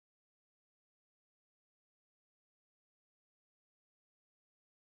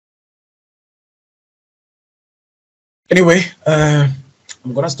Anyway, I'm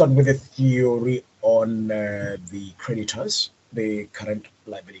going to start with a theory on the creditors, the current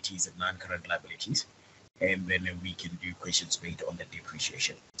liabilities and non-current liabilities, and then we can do questions based on the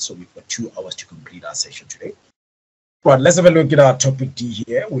depreciation. So we've got 2 hours to complete our session today. Right, let's have a look at our topic D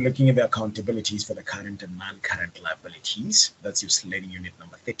here. We're looking at the accountabilities for the current and non-current liabilities. That's your learning unit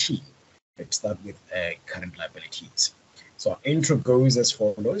number 13. Let's start with current liabilities. So our intro goes as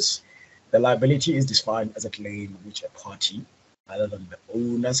follows. The liability is defined as a claim which a party, other than the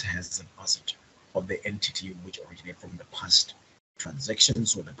owners, has an asset of the entity which originated from the past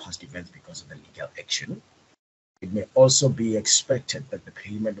transactions or the past events because of the legal action. It may also be expected that the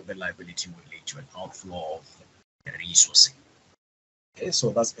payment of the liability will lead to an outflow of the resourcing. Okay,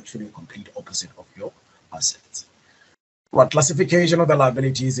 so that's actually a complete opposite of your assets. Right, classification of the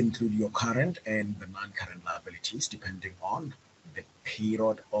liabilities include your current and the non-current liabilities depending on the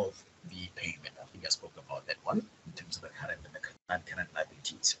period of the payment. I think I spoke about that one in terms of the current and the non-current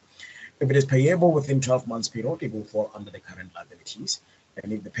liabilities. If it is payable within 12 months period, it will fall under the current liabilities.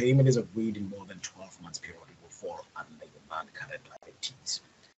 And if the payment is agreed in more than 12 months period, it will fall under the non-current liabilities.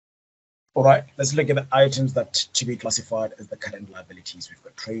 All right, let's look at the items that to be classified as the current liabilities. We've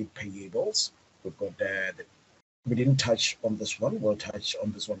got trade payables. We've got we didn't touch on this one. We'll touch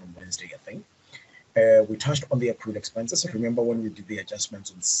on this one on Wednesday, I think. We touched on the accrued expenses. Remember when we did the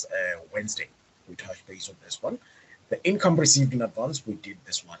adjustments on Wednesday, we touched base on this one. The income received in advance, we did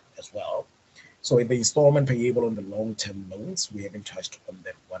this one as well. So in the installment payable on the long-term loans, we haven't touched on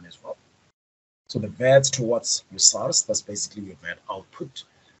that one as well. So the VAT towards your SARS, that's basically your VAT output,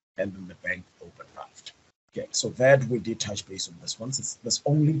 and then the bank overdraft. Okay, so VAT we did touch base on this one. So there's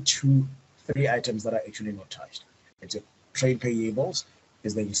only 3 items that are actually not touched. It's your trade payables,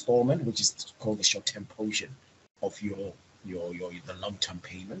 is the installment, which is called the short-term portion of the long-term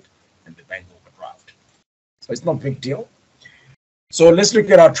payment, and the bank overdraft. So it's not a big deal. So let's look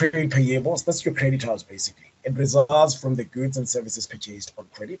at our trade payables. That's your creditors, basically. It results from the goods and services purchased on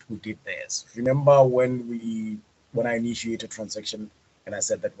credit. We did theirs. Remember when I initiated a transaction and I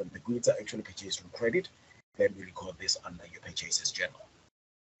said that when the goods are actually purchased on credit, then we record this under your purchases journal.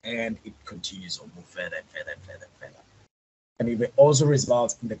 And it continues to move further and further and further and further. And it will also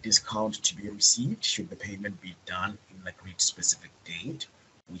result in the discount to be received should the payment be done in an agreed specific date,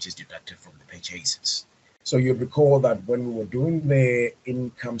 which is deducted from the purchases. So you recall that when we were doing the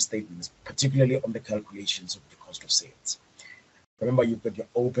income statements, particularly on the calculations of the cost of sales, remember you've got your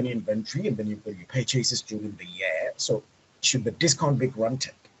opening inventory and then you've got your purchases during the year. So should the discount be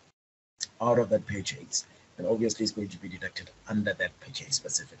granted out of that purchase, then obviously it's going to be deducted under that purchase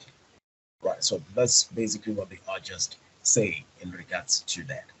specifically. Right, so that's basically what they are just saying in regards to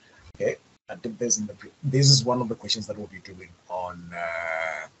that. Okay, I did this this is one of the questions that we'll be doing on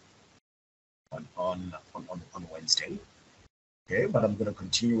Wednesday. Okay, but I'm going to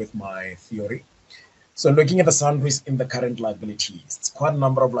continue with my theory. So looking at the sundries in the current liabilities, it's quite a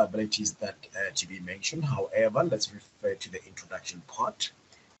number of liabilities that to be mentioned. However, let's refer to the introduction part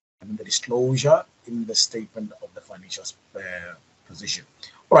and the disclosure in the statement of the financial position.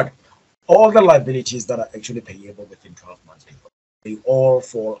 All right, all the liabilities that are actually payable within 12 months, they all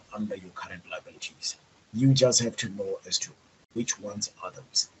fall under your current liabilities. You just have to know as to which ones are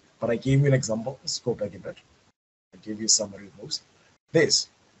those. But I gave you an example. Let's go back a bit. I gave you a summary of those.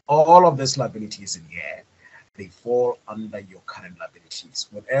 All of these liabilities in here, they fall under your current liabilities.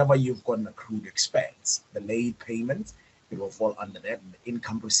 Whenever you've got an accrued expense, the late payment, it will fall under that. And the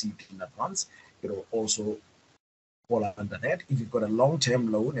income received in advance, it will also fall under that. If you've got a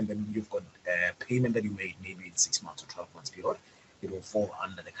long-term loan and then you've got a payment that you made maybe in 6 months or 12 months period, it will fall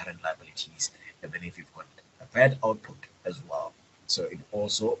under the current liabilities. And then if you've got a VAT output as well, so it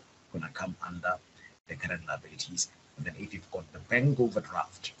also going to come under the current liabilities. And then if you've got the bank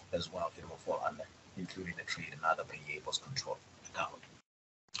overdraft as well, it will fall under, including the trade and other payables control account.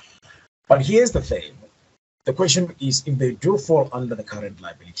 But here's the thing. The question is, if they do fall under the current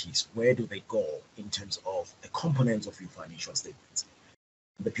liabilities, where do they go in terms of the components of your financial statements?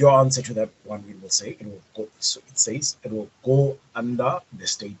 The pure answer to that one, we will say it will go. So it says it will go under the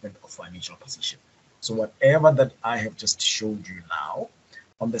statement of financial position. So whatever that I have just showed you now,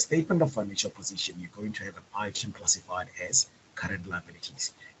 on the statement of financial position, you're going to have an item classified as current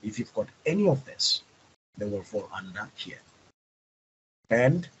liabilities. If you've got any of this, they will fall under here.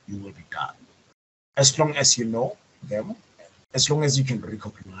 And you will be done. As long as you know them, as long as you can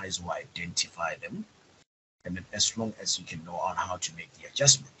recognize or identify them, and then as long as you can know on how to make the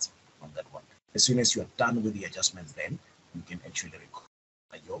adjustments on that one. As soon as you are done with the adjustments, then you can actually record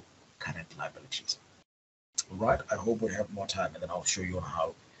your current liabilities. All right, I hope we have more time and then I'll show you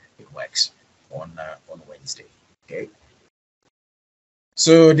how it works on Wednesday. Okay.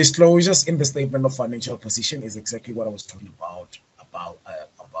 So disclosures in the statement of financial position is exactly what I was talking about above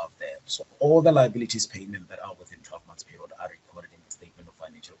there. So all the liabilities payment that are within 12 months period are recorded in the statement of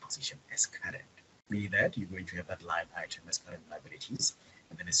financial position as current. Meaning that you're going to have that line item as current liabilities,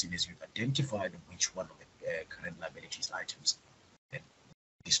 and then as soon as you've identified which one of the current liabilities items, then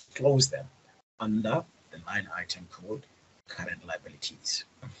disclose them under the line item called current liabilities.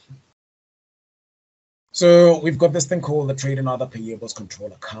 So we've got this thing called the trade and other payables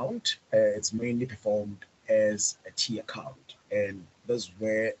control account. It's mainly performed as a T account, and this is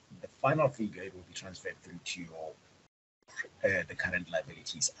where the final figure will be transferred through to your the current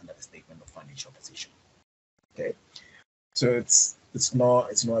liabilities under the statement of financial position. Okay, so it's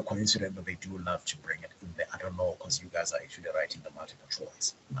not a coincidence that they do love to bring it in there. I don't know, because you guys are actually writing the multiple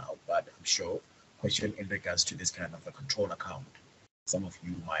choice now, but I'm sure question in regards to this kind of a control account, some of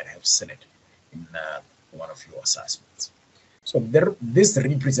you might have seen it in one of your assessments. So this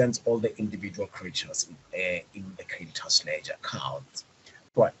represents all the individual creditors in the creditors ledger account.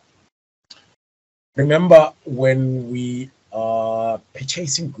 Right. Remember, when we are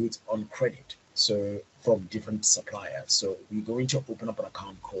purchasing goods on credit, so from different suppliers, so we're going to open up an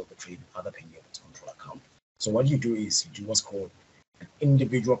account called the trade and other payables control account. So what you do is you do what's called an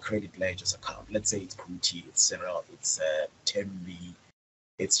individual credit ledgers account. Let's say it's Pruti, it's Cyril, it's Tembi,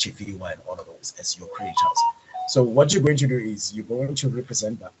 it's Chifiwa, and all of those as your creditors. So what you're going to do is you're going to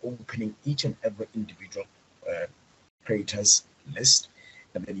represent by opening each and every individual creditors list,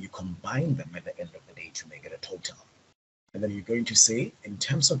 and then you combine them at the end of the day to make it a total. And then you're going to say, in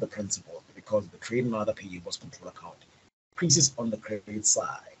terms of the principal, because the trade and other payables control account increases on the credit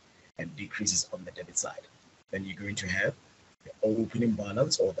side and decreases on the debit side, then you're going to have the opening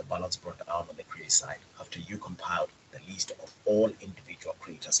balance or the balance brought down on the credit side after you compiled the list of all individual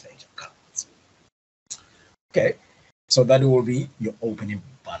creditors ledger accounts. Okay, so that will be your opening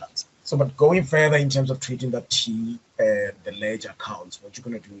balance. So, but going further in terms of treating the the ledger accounts, what you're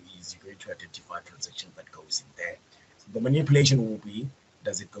going to do is you're going to identify transactions that goes in there. So the manipulation will be,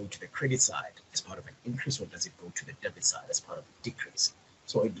 does it go to the credit side as part of an increase, or does it go to the debit side as part of a decrease?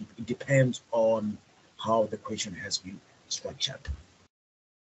 So it depends on how the question has been structured.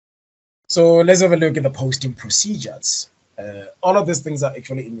 So let's have a look at the posting procedures. All of these things are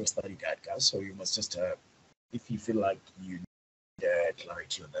actually in your study guide, guys. So you must just, if you feel like you need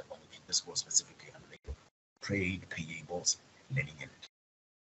clarity on that one, you can just go specifically on the trade payables learning unit.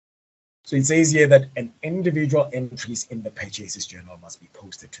 So it says here that an individual entries in the purchases journal must be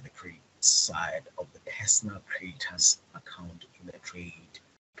posted to the credit side of the personal creditors account in the trade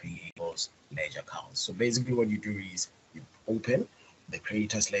payables ledger account. So basically what you do is you open the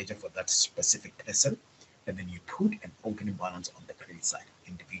creditors ledger for that specific person, and then you put an opening balance on the credit side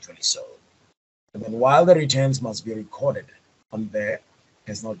individually. So, and then while the returns must be recorded on the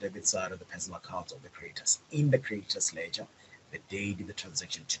personal debit side of the personal accounts of the creditors in the creditors ledger, the date the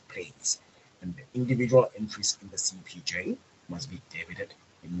transaction took place, and the individual entries in the CPJ must be debited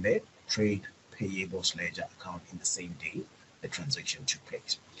in the trade payables ledger account in the same day the transaction took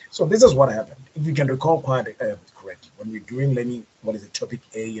place. So this is what happened. If you can recall quite correctly, when we're doing learning, what is it, topic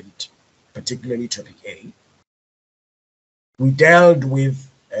A, and particularly topic A, we dealt with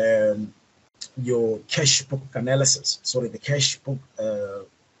your cash book analysis, sorry, the cash book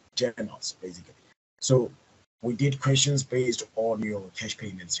journals, basically. So we did questions based on your cash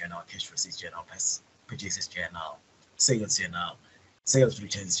payments journal, cash receipts journal, purchases journal, sales journal, sales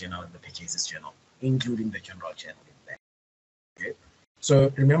returns journal, and the purchases journal, including the general journal in there. Okay.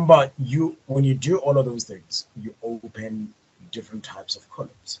 So remember, when you do all of those things, you open different types of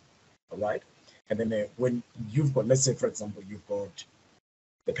columns, all right? And then when you've got, let's say, for example, you've got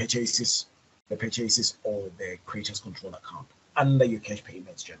the purchases or the creators control account under your cash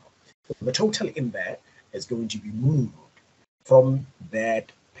payments journal. So the total in there is going to be moved from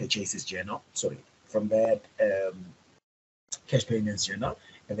that purchases journal, from that cash payments journal,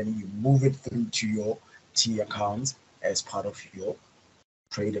 and then you move it through to your T accounts as part of your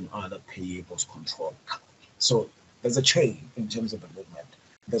trade and other payables control account. So there's a chain in terms of the movement.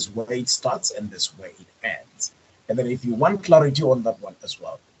 There's where it starts and there's where it ends. And then if you want clarity on that one as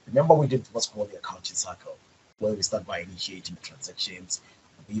well, remember we did what's called the accounting cycle, where we start by initiating the transactions.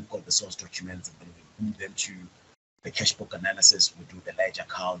 We've got the source documents, and then we move them to the cash book analysis. We do the ledger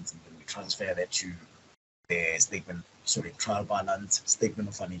accounts, and then we transfer that to the trial balance, statement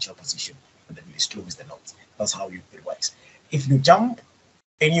of financial position, and then we disclose the notes. That's how it works. If you jump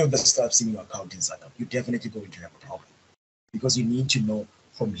any of the steps in your accounting cycle, you're definitely going to have a problem, because you need to know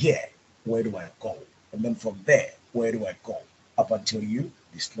from here, where do I go? And then from there, where do I go? Up until you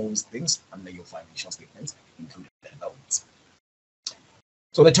disclose things under your financial statements, including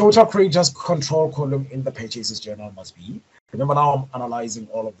So the total creditors control column in the purchases journal must be, remember now I'm analyzing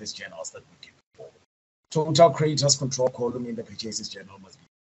all of these journals that we did before. Total creditors control column in the purchases journal must be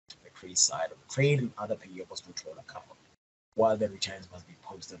the credit side of the trade and other payables control account, while the returns must be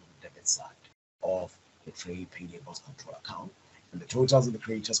posted on the debit side of the trade payables control account, and the totals of the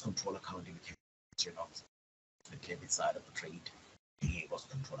creditors control account in the journal the debit side of the trade payables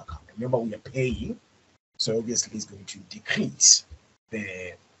control account. Remember, we are paying, so obviously it's going to decrease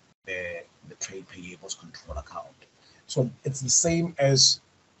the trade payables control account. So it's the same as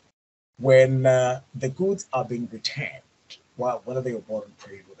when the goods are being returned, well, whether they were bought on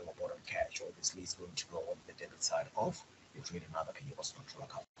trade or they were bought on cash, obviously it's going to go on the debit side of your trade and other payables control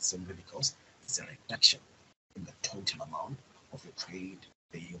account, simply because it's a reduction in the total amount of your trade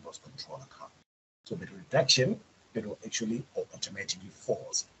payables control account. So the reduction, it will actually automatically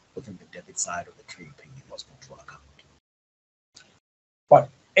falls within the debit side of the trade payables control account. But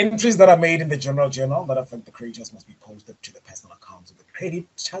entries that are made in the general journal that affect the creditors must be posted to the personal accounts of the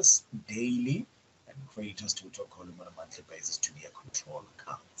creditors daily and creditors total column on a monthly basis to their control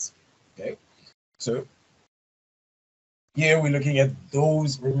accounts. Okay, so here we're looking at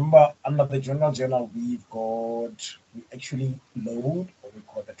those. Remember, under the general journal, we actually load or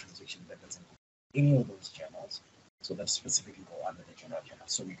record the transaction that doesn't go any of those journals. So that specifically go under the general journal.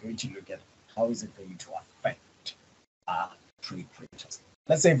 So we're going to look at how is it going to affect trade creditors.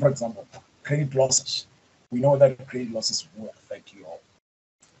 Let's say, for example, credit losses. We know that credit losses will affect your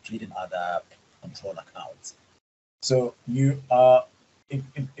trade and other control accounts. So you are, if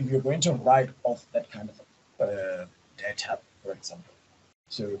you're going to write off that kind of data, for example,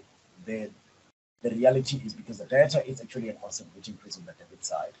 so the reality is, because the data is actually a constant which increases on the debit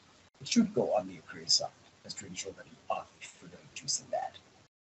side, it should go on the credit side, just to ensure that you are reducing that.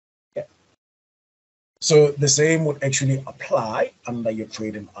 Yeah. So the same would actually apply under your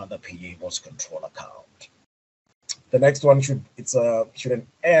trade and other payables control account. The next one should an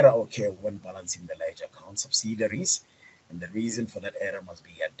error occur when balancing the ledger account subsidiaries, and the reason for that error must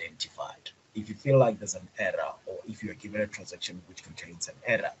be identified. If you feel like there's an error, or if you are given a transaction which contains an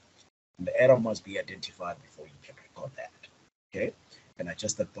error, the error must be identified before you can record that. Okay, and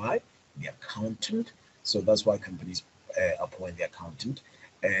adjusted by the accountant. So that's why companies appoint the accountant,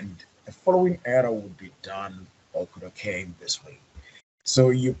 and the following error would be done or could occur in this way. So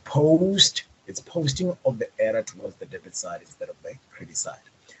you it's posting of the error towards the debit side instead of the credit side.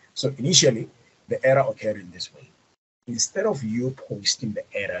 So initially, the error occurred in this way. Instead of you posting the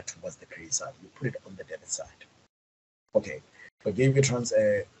error towards the credit side, you put it on the debit side. Okay, I gave you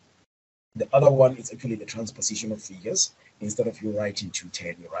the other one is actually the transposition of figures. Instead of you writing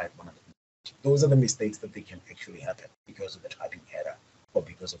 210, you write 100. Those are the mistakes that they can actually happen because of the typing error, or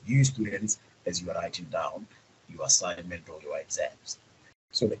because of you students as you are writing down your assignment or your exams.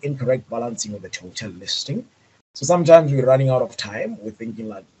 So the incorrect balancing of the total listing. So sometimes we're running out of time. We're thinking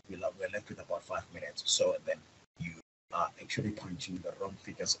like we're left with about 5 minutes or so, and then you are actually punching the wrong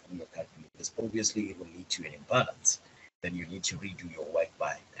figures on your calculators. Obviously, it will lead to an imbalance. Then you need to redo your work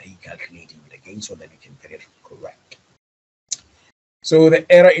by recalculating it again so that you can get it correct. So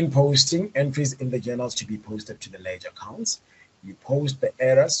the error in posting entries in the journals to be posted to the ledger accounts. You post the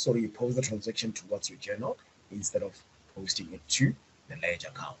errors, so you post the transaction towards your journal instead of posting it to the ledger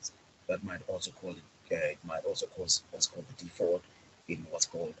accounts. That might also cause what's called the default in what's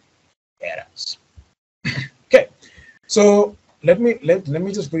called errors. Okay, so let me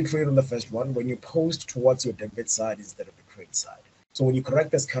just reiterate on the first one. When you post towards your debit side instead of the credit side, so when you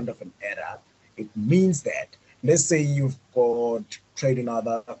correct this kind of an error, it means that, let's say you've got trade and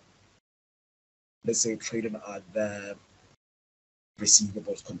other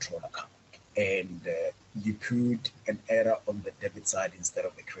receivables control account, and you put an error on the debit side instead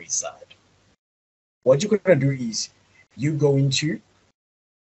of the credit side. What you're going to do is you're going to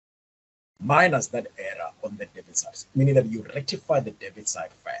minus that error on the debit side, meaning that you rectify the debit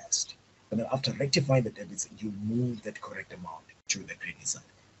side first, and then after rectifying the debit side, you move that correct amount to the credit side,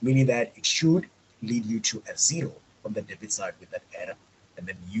 meaning that it should lead you to a 0 on the debit side with that error, and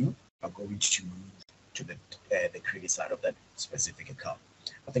then you are going to move to the credit side of that specific account.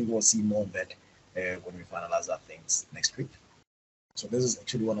 I think we'll see more of that when we finalize our things next week. So this is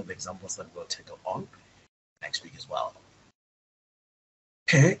actually one of the examples that we'll take on next week as well.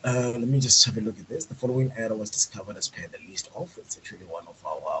 Okay, let me just have a look at this. The following error was discovered as per the list of. It's actually one of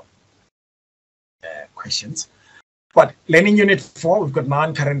our questions. But learning unit 4, we've got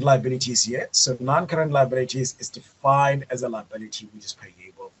non-current liabilities here. So non-current liabilities is defined as a liability which is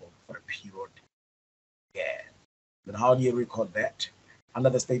payable for a period. Yeah. Then how do you record that? Under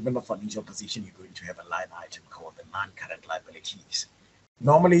the statement of financial position, you're going to have a line item called the non-current liabilities.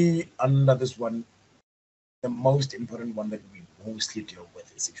 Normally, under this one, the most important one that we mostly deal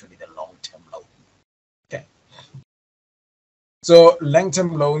with is actually the long-term loan. Okay. So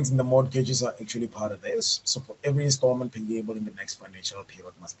long-term loans and the mortgages are actually part of this. So for every installment payable in the next financial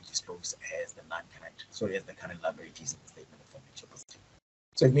period must be disclosed as the non-current, sorry, as the current liabilities in the statement of financial position.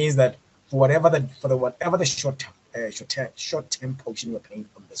 So it means that for whatever the short-term portion you're paying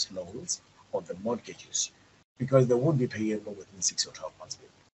on these loans or the mortgages, because they would be payable within 6 or 12 months.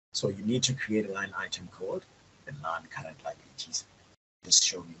 So you need to create a line item called the non-current liabilities, just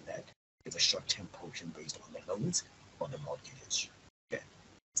showing that it's a short-term portion based on the loans or the mortgages. Okay.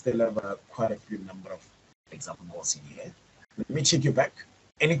 Still have quite a few number of examples in here. Let me take you back.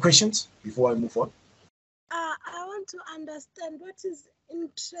 Any questions before I move on? I want to understand what is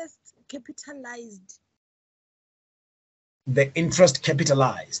interest capitalized. The interest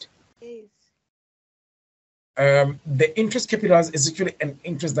capitalized. Yes. The interest capitalized is actually an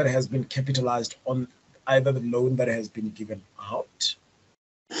interest that has been capitalized on either the loan that has been given out.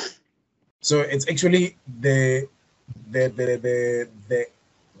 So it's actually the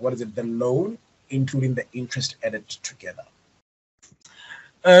what is it? The loan, including the interest added together.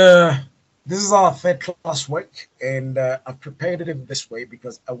 This is our third class work, and I've prepared it this way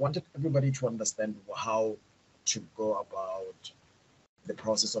because I wanted everybody to understand how to go about the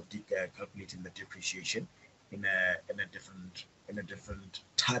process of calculating the depreciation in a different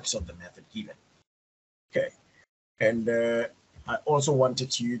types of the method given. Okay, and I also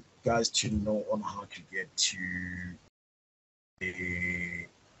wanted you guys to know on how to get to the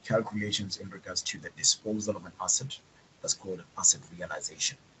calculations in regards to the disposal of an asset. That's called an asset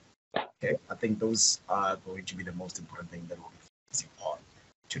realization. Okay, I think those are going to be the most important thing that we'll be focusing on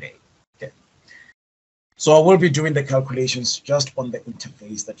today. Okay, so I will be doing the calculations just on the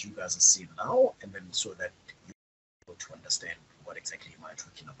interface that you guys are seeing now, and then so that you're able to understand what exactly am I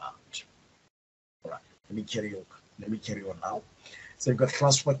talking about. All right, let me carry on now. So you've got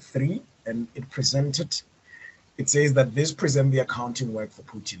class work 3, and it says that this present the accounting work for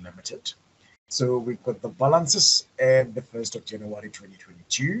Putin Limited. So we've got the balances at the 1st of January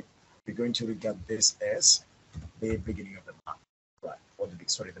 2022. We're going to regard this as the beginning of the month, right? Or the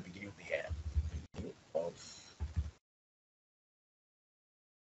beginning of the year.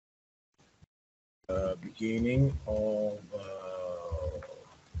 Beginning of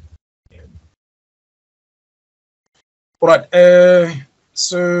all right.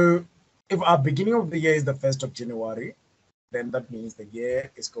 So if our beginning of the year is the 1st of January, then that means the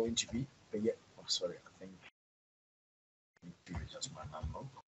year is going to be the year. Oh, sorry, I think just my number.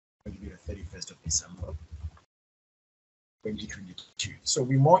 Going to be the 31st of December 2022. So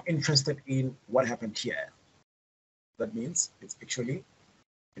we're more interested in what happened here. That means it's actually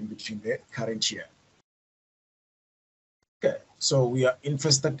in between the current year. Okay, so we are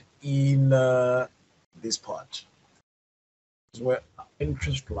interested in this part. This is where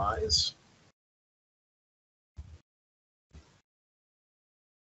interest lies.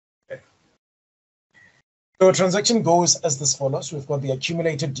 Okay. So transaction goes as this follows. We've got the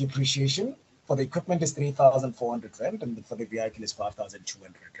accumulated depreciation. For the equipment is 3,400 rand, and for the vehicle is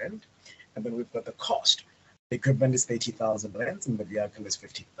 5,200 rand. And then we've got the cost. The equipment is 30,000 rands, and the vehicle is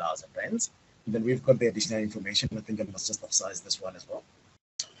 50,000 rands. And then we've got the additional information. I think I must just upsize this one as well.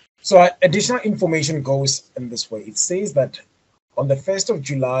 So additional information goes in this way. It says that on the 1st of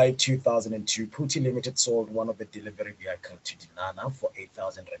July 2002, Putin Limited sold one of the delivery vehicles to Dinana for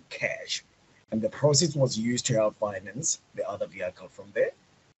 8,000 rand cash, and the proceeds was used to help finance the other vehicle from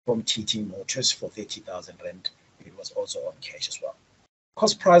TT Motors for 30,000 rand. It was also on cash as well.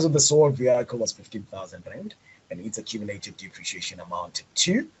 Cost price of the sold vehicle was 15,000 rand, and its accumulated depreciation amounted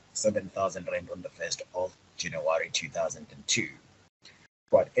to 7,000 rand on the 1st of January 2002.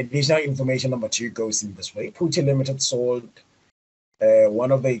 But additional information number 2 goes in this way. Putin Limited sold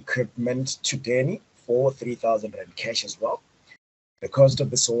one of the equipment to Danny for 3,000 rand cash as well. The cost of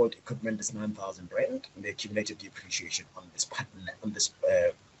the sold equipment is 9,000 rand, and the accumulated depreciation on this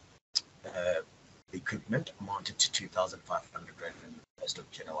equipment amounted to 2,500 rand on the 1st of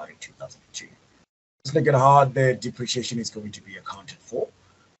January 2002. Let's look at how the depreciation is going to be accounted for.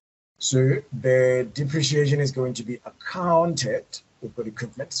 So the depreciation is going to be accounted. We've got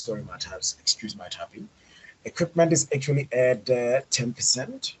equipment. Sorry, my tabs. Excuse my tapping. Equipment is actually at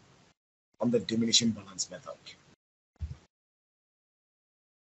 10% on the diminishing balance method.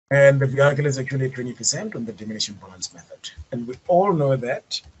 And the vehicle is actually 20% on the diminishing balance method. And we all know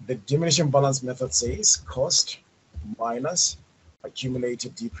that the diminishing balance method says cost minus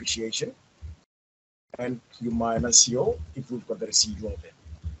accumulated depreciation, and you minus your, if we've got the residual then.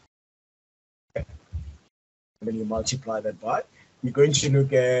 Okay. And then you multiply that by We're going to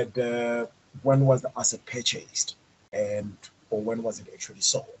look at when was the asset purchased or when was it actually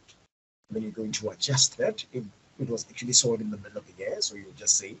sold. And then you're going to adjust that if it was actually sold in the middle of the year. So you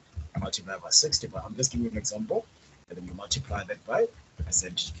just say multiply by 60, but I'm just giving you an example. And then you multiply that by the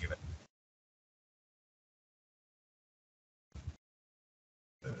percentage given.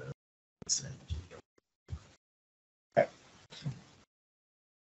 Okay.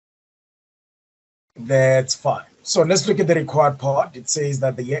 That's fine. So let's look at the required part. It says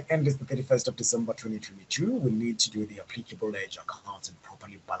that the year end is the 31st of December 2022. We need to do the applicable ledger accounts and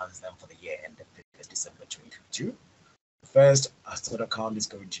properly balance them for the year end of 31st December 2022. The first asset account is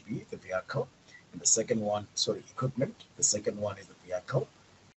going to be the vehicle, and the second one, equipment. The second one is the vehicle.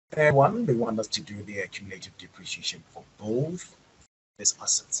 Third one, they want us to do the accumulated depreciation for both these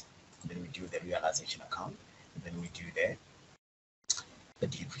assets. And then we do the realization account, and then we do the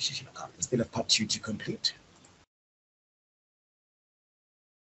depreciation account. We still have part 2 to complete.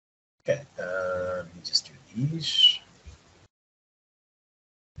 Okay, let me just do these.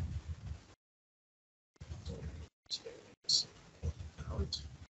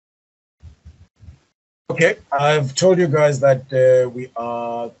 Okay, I've told you guys that we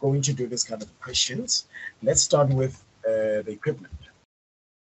are going to do this kind of questions. Let's start with the equipment.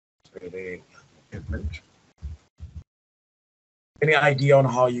 Any idea on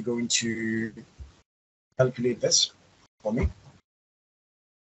how you're going to calculate this for me?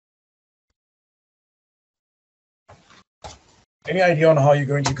 Any idea on how you're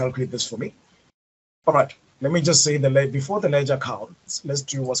going to calculate this for me? All right, let me just say before the ledger accounts, let's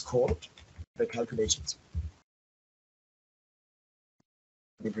do what's called the calculations.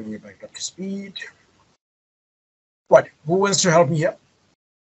 Let me bring you back up to speed. Right, who wants to help me here?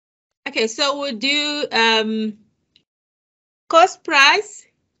 Okay, so we'll do cost price.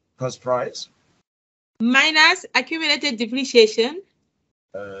 Cost price. Minus accumulated depreciation.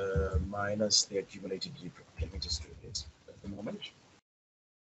 Minus the accumulated depreciation. Let me just do this at the moment.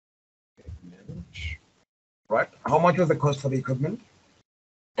 Right, how much was the cost for the equipment?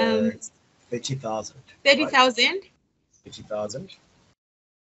 30,000. 30,000. Right? 30,000.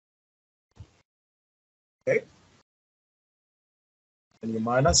 Okay. And you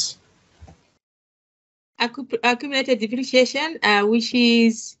minus accumulated depreciation, which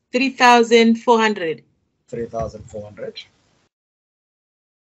is 3,400. 3,400.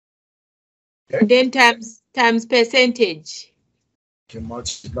 Okay. Then times percentage. Can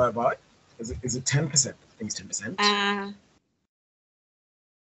multiply by, is it 10%? I think it's 10%.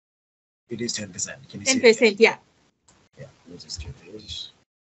 It is 10%. Can you 10%, see it? yeah. Yeah, we'll just do this.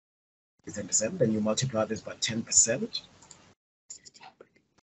 It's 10%, then you multiply this by 10%.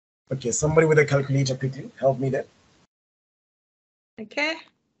 Okay, somebody with a calculator quickly, help me there. Okay.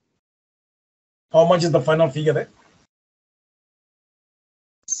 How much is the final figure there?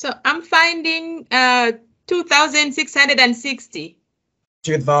 So I'm finding 2,660.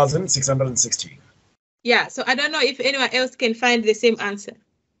 2,660. Yeah, so I don't know if anyone else can find the same answer.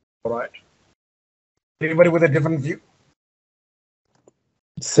 All right. Anybody with a different view?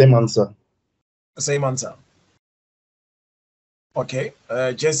 Same answer. Same answer. Okay,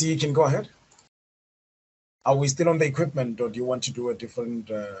 Jesse, you can go ahead. Are we still on the equipment, or do you want to do a different?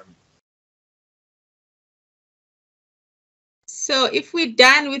 So if we're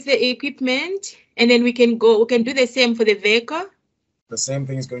done with the equipment, and then we can do the same for the vehicle. The same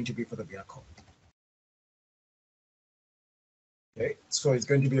thing is going to be for the vehicle. Okay, so it's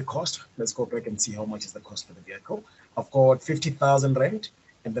going to be a cost. Let's go back and see how much is the cost for the vehicle. I've got 50,000 rent,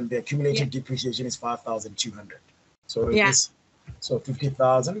 and then the accumulated depreciation is 5,200. So this, so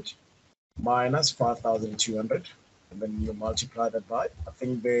 50,000 minus 5,200, and then you multiply that by, I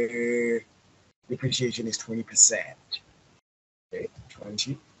think the depreciation is 20%. Okay,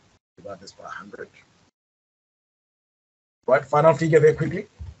 20 divide this by 100. Right, final figure there quickly.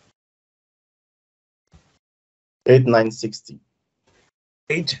 8,960.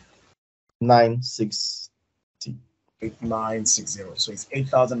 8,960. 8,960. So it's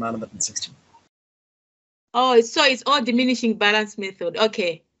 8,960. Oh, so it's all diminishing balance method.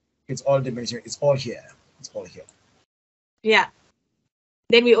 Okay. It's all diminishing. It's all here. It's all here. Yeah.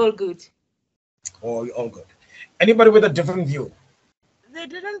 Then we're all good. All good. Anybody with a different view? They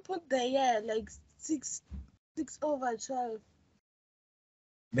didn't put the year, like 6/12.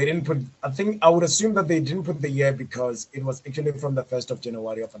 They didn't put, I think I would assume that they didn't put the year because it was actually from the 1st of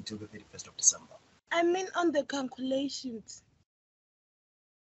January up until the 31st of December. I mean on the calculations.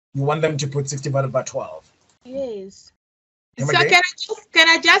 You want them to put 60 divided by 12? Yes. So can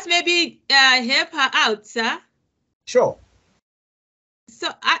I just maybe help her out, sir? Sure. So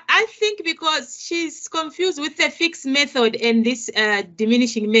I think because she's confused with the fixed method and this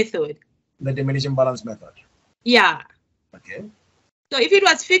diminishing method. The diminishing balance method. Yeah. Okay. So if it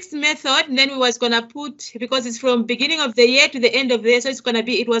was fixed method, then we was gonna put, because it's from beginning of the year to the end of the year, so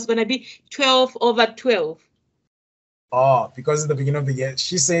it was gonna be 12 over 12. Oh, because it's the beginning of the year.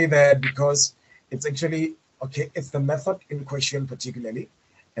 She say that because it's actually okay. It's the method in question particularly,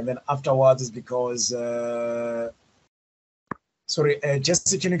 and then afterwards is because. Sorry,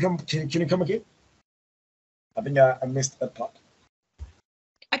 Jesse, can you come? Can you come again? I think I missed that part.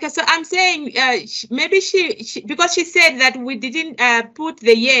 Okay, so I'm saying maybe she because she said that we didn't put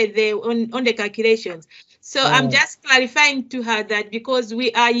the year there on the calculations. So I'm just clarifying to her that because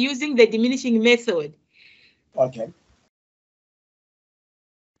we are using the diminishing method. Okay.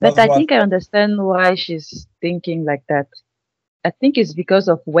 But That's I think I understand why she's thinking like that. I think it's because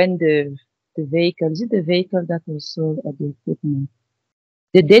of when the vehicle, is it the vehicle that was sold or the equipment?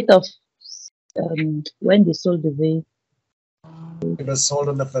 The date of when they sold the vehicle. It was sold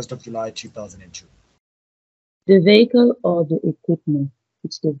on the 1st of July 2002. The vehicle or the equipment?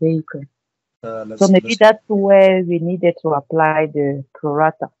 It's the vehicle. So maybe Let's, that's where we needed to apply the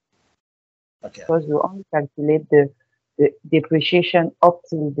prorata. okay. Because we only calculate the depreciation up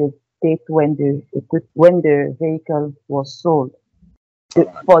to the date when the vehicle was sold. Right.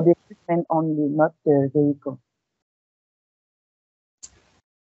 For the equipment only, not the vehicle.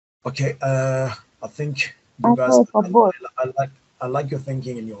 Okay. I think you guys. I like your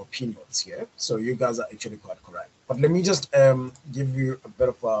thinking and your opinions here. So you guys are actually quite correct. But let me just give you a bit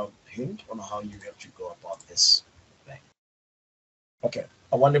of a hint on how you have to go about this thing. Okay.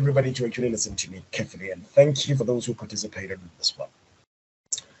 I want everybody to actually listen to me carefully, and thank you for those who participated in this one.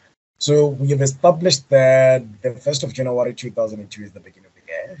 So we have established that the 1st of January 2002 is the beginning of the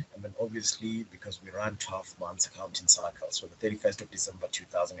year, and then obviously because we run 12 months accounting cycle, so the 31st of December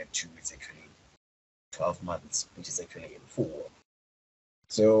 2002 is actually 12 months, which is actually in 4.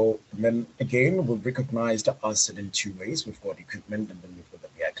 So then again, we've recognized the asset in 2 ways. We've got equipment and then we've got the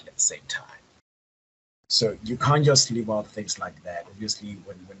vehicle at the same time. So you can't just leave out things like that. Obviously,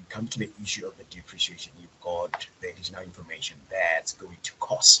 when it comes to the issue of the depreciation, you've got the additional information that's going to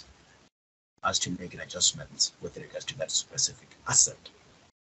cost us to make an adjustment with regards to that specific asset.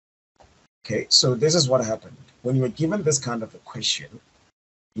 Okay, so this is what happened. When you were given this kind of a question,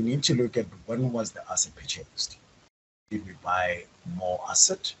 you need to look at when was the asset purchased. Did we buy more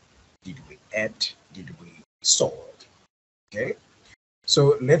asset? Did we add? Did we sold? Okay.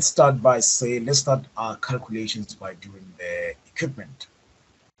 So let's start our calculations by doing the equipment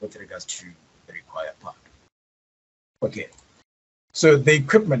with regards to the required part. Okay. So the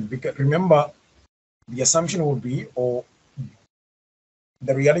equipment, because remember, the assumption would be, or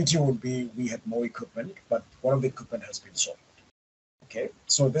the reality would be, we had more equipment, but one of the equipment has been sold. Okay.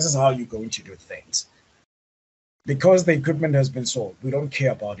 So this is how you're going to do things. Because the equipment has been sold, we don't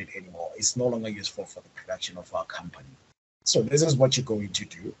care about it anymore. It's no longer useful for the production of our company. So this is what you're going to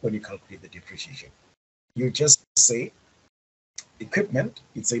do when you calculate the depreciation. You just say equipment,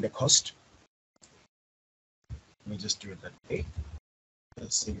 you'd say the cost. Let me just do it that way.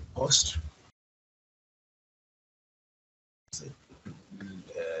 Let's say cost.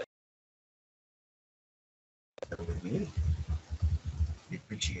 With me,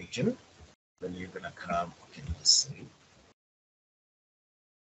 depreciation. Then you're gonna come, okay, let's see.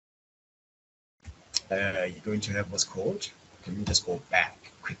 You're going to have what's called, can we just go back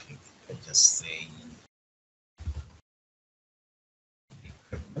quickly and just say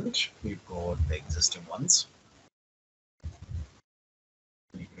equipment. We've got the existing ones.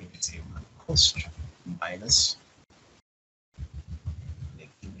 We're going to say cost minus the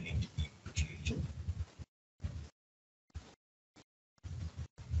accumulated depreciation.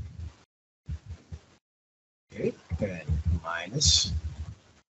 Okay, then minus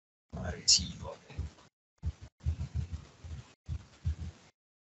receivable.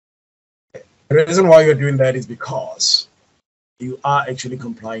 The reason why you're doing that is because you are actually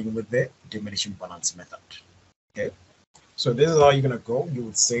complying with the diminishing balance method. Okay, so this is how you're gonna go. You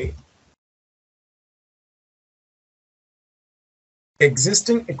would say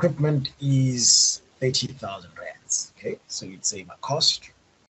existing equipment is 30,000 rands. Okay, so you'd say my cost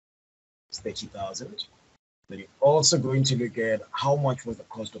is 30,000. Then you're also going to look at how much was the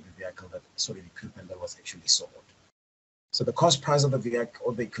cost of the vehicle the equipment that was actually sold. So the cost price of the vehicle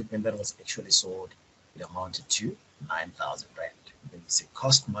or the equipment that was actually sold, it amounted to 9,000 rand. Then you say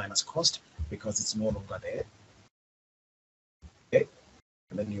cost minus cost because it's no longer there. Okay,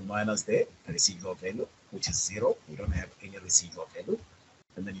 and then you minus the residual value, which is 0. We don't have any residual value.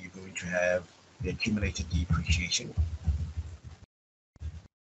 And then you're going to have the accumulated depreciation.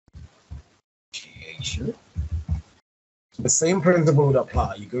 depreciation. The same principle would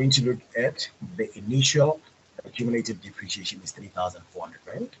apply. You're going to look at the initial accumulated depreciation is 3,400,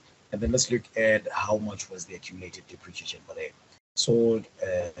 right? And then let's look at how much was the accumulated depreciation for the sold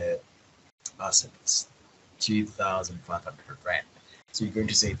assets, 2,500 rand. So you're going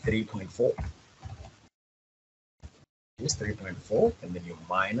to say 3.4. Yes, 3.4, and then you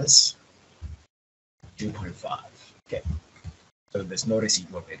minus 2.5. Okay. So there's no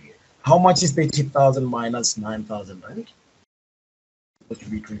residual value. How much is 30,000 minus 9,000, right? It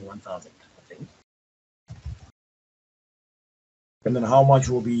should be 21,000, I think. And then how much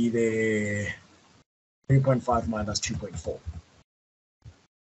will be the 3.5 minus 2.4?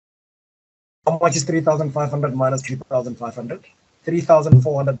 How much is 3,500 minus 2,500?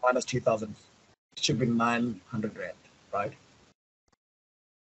 3,400 minus 2,000 should be 900 rand, right?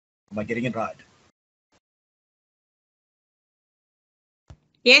 Am I getting it right?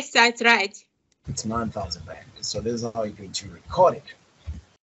 Yes, that's right. It's 9,000 rand. So this is how you're going to record it.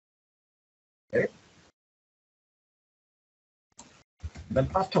 Okay. Then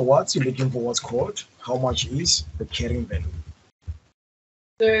afterwards, you're looking for what's called how much is the carrying value.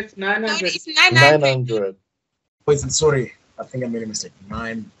 So it's No, 900. it's 900. 900. Oh, sorry, I think I made a mistake.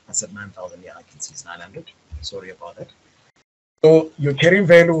 I said 9,000. Yeah, I can see it's 900. Sorry about that. So your carrying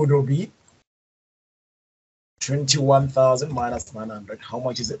value would be 21,000 minus 900. How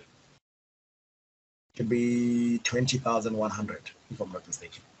much is it? It should be 20,100, if I'm not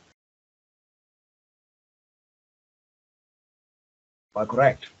mistaken. Am I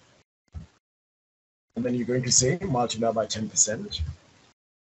correct? And then you're going to say multiply by 10%.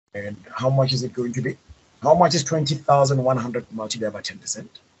 And how much is it going to be? How much is 20,100 multiplied by 10%?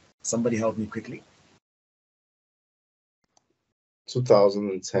 Somebody help me quickly.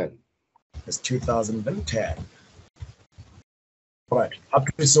 2010. It's 2010. All right, up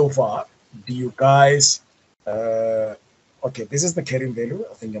to so far, do you guys, okay, this is the carrying value.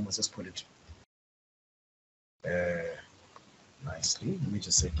 I think I must just put it nicely. Let me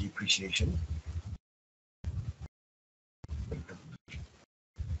just say depreciation.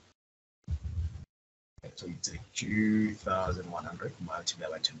 So you take 2,100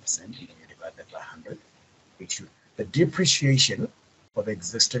 multiplied by 10%, and then you divide that by 100. The depreciation for the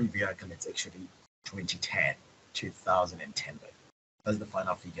existing vehicle is actually 2010. That's the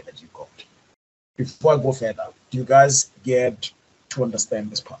final figure that you got. Before I go further, do you guys get to understand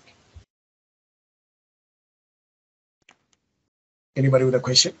this part? Anybody with a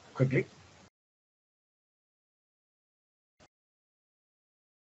question, quickly?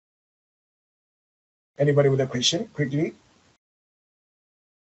 Anybody with a question, quickly?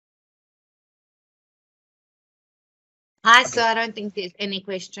 Hi, sir. I don't think there's any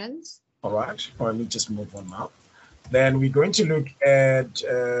questions. All right. Well, let me just move on now. Then we're going to look at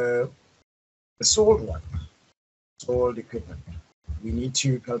the sold one, sold equipment. We need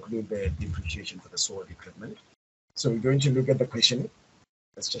to calculate the depreciation for the sold equipment. So we're going to look at the question.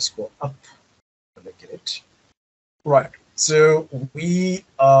 Let's just go up and look at it. Right. So we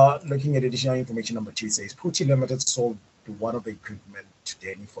are looking at additional information number 2. It says Putti Limited sold one of the equipment to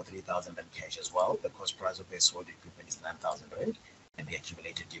Danny for 3,000 and cash as well. The cost price of their sold equipment is 9,000 rand, and the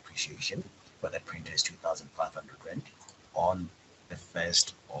accumulated depreciation for that printer is 2,500 rand on the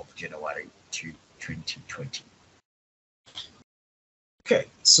 1st of January 2020. Okay,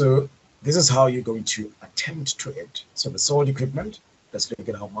 so this is how you're going to attempt to it. So the sold equipment, let's look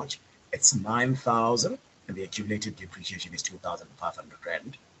at how much. It's 9,000, and the accumulated depreciation is 2,500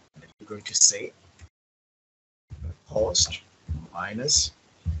 rand. And then you're going to say the cost minus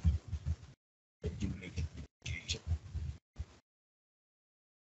the accumulated depreciation.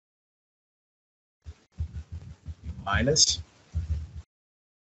 Minus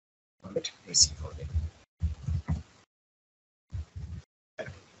receive order.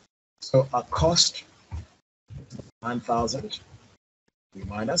 So our cost 9,000. We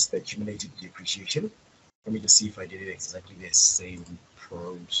minus the accumulated depreciation. Let me just see if I did it exactly the same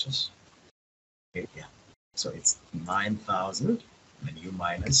process. Okay, yeah. So it's 9,000, and then you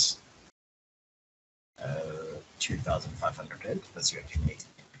minus 2,500. That's your accumulated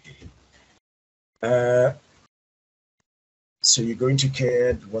depreciation. So you're going to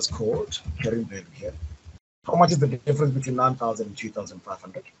add what's called carrying value here. How much is the difference between 9,000 and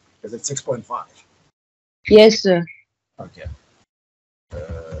 2,500? Is it 6.5? Yes, sir. Okay.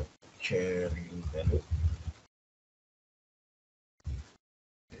 Carrying value.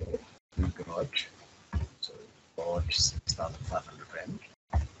 Okay. We got, so about 6,500 rand.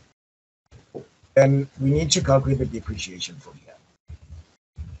 Then we need to calculate the depreciation from here.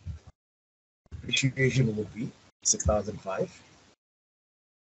 Depreciation will be 6,500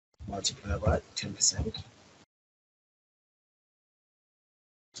 multiply by 10%.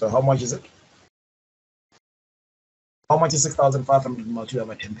 So how much is it? How much is 6,500 multiplied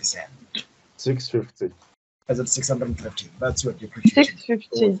by 10%? 650. Is it 650? That's your depreciation.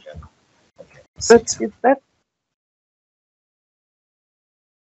 650. Okay. But is that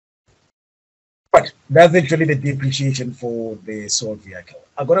But that's actually the depreciation for the sold vehicle.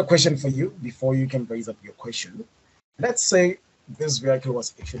 I've got a question for you before you can raise up your question. Let's say this vehicle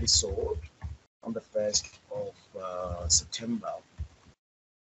was actually sold on the 1st of September.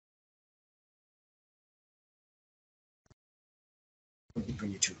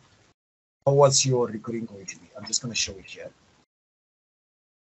 (2022). Or what's your recording going to be? I'm just going to show it here.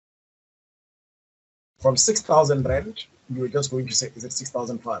 From 6,000 rand, you're just going to say, is it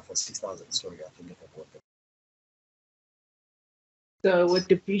 6,005 or 6,000? Sorry, I think I forgot. So it would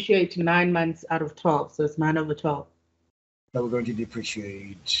depreciate 9 months out of 12. So it's 9 over 12. Now we're going to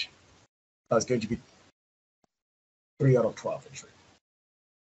depreciate. That's going to be 3 out of 12, actually.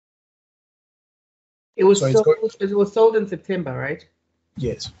 It was, So sold, it was sold in September, right?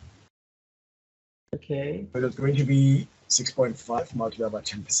 Yes. Okay. But it's going to be 6.5 multiplied by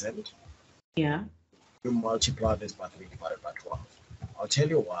 10%. Yeah. You multiply this by 3 divided by 12. I'll tell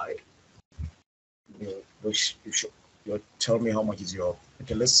you why. You'll tell me how much is your.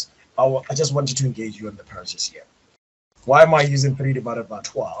 Okay, I just wanted to engage you in the process here. Why am I using 3 divided by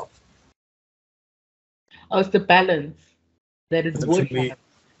 12? Oh, it's the balance that is would have.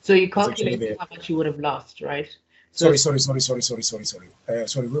 So you calculate how much you would have lost, right? So sorry. Sorry,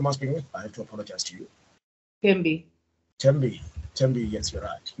 who am I speaking with? I have to apologize to you. Tembi. Tembi, yes, you're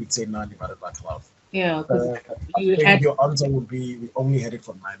right. We'd say 9 divided by 12. Yeah, because you had your answer would be we only had it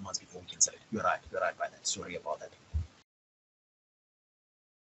for 9 months before we can say it. You're right by that. Sorry about that.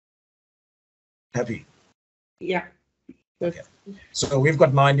 Happy? Yeah. Okay. So we've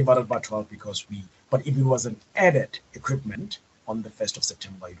got 9 divided by 12 because but if it was an added equipment on the 1st of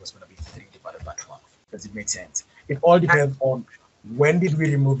September, it was going to be 3 divided by 12. Does it make sense? It all depends on when did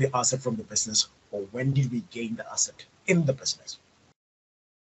we remove the asset from the business or when did we gain the asset in the business.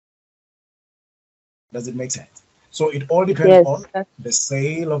 Does it make sense? So it all depends on the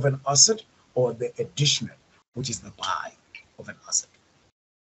sale of an asset or the additional, which is the buy of an asset.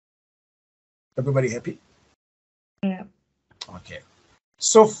 Everybody happy? Yeah. Okay.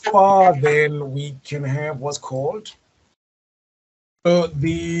 So far, then we can have what's called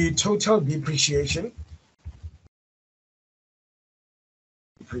the total depreciation.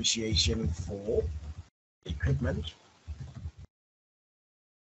 Depreciation for equipment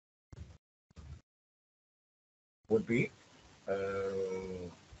would be I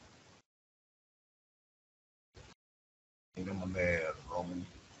think I'm on the wrong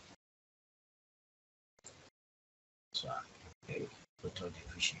side. Okay, total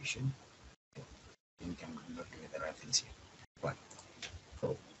depreciation. I think I'm not doing the right things here. But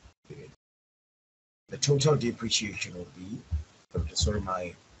the total depreciation would be, sorry,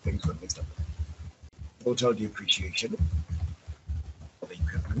 my things got mixed up. Total depreciation for the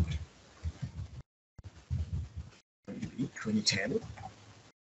equipment would be 2010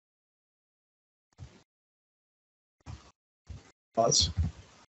 plus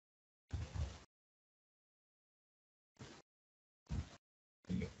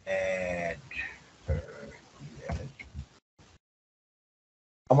add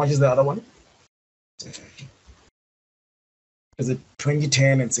how much is the other one? 650. Is it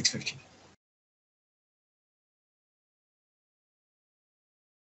 2010 and 650?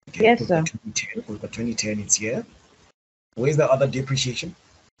 Okay, yes, sir. We've got 2010, it's here. Where's the other depreciation?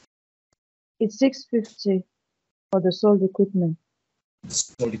 It's 650 for the sold equipment. The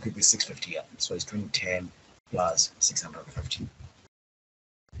sold equipment is 650, yeah. So it's 2010 plus 650.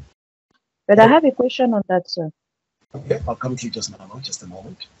 But I have a question on that, sir. Okay, I'll come to you just now, just a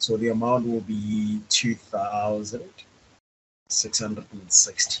moment. So the amount will be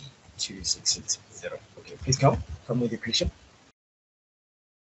 2,660. 2660. Okay, please come with your question.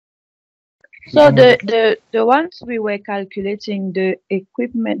 So the ones we were calculating, the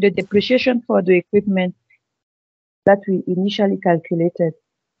equipment, the depreciation for the equipment that we initially calculated,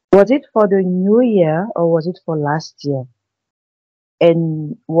 was it for the new year or was it for last year?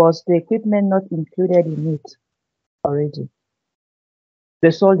 And was the equipment not included in it already?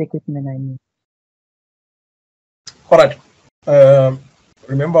 The sold equipment, I mean. All right.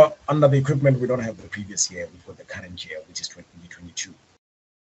 Remember, under the equipment, we don't have the previous year. We've got the current year, which is 2022.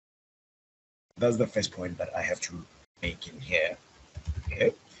 That's the first point that I have to make in here.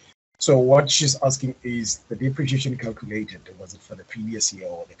 Okay. So what she's asking is the depreciation calculated, was it for the previous year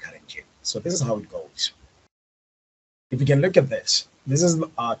or the current year? So this is how it goes. if you can look at this, this is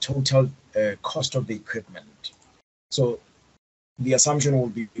our total cost of the equipment. So the assumption will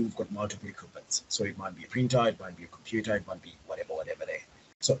be we've got multiple equipments. So it might be a printer, it might be a computer, it might be whatever there.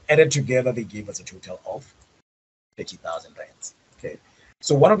 So added together, they gave us a total of 30,000 rands. Okay.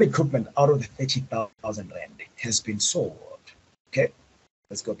 So one of the equipment out of the 30,000 rand has been sold. Okay.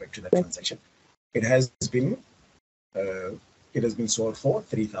 Let's go back to that transaction. It has been sold for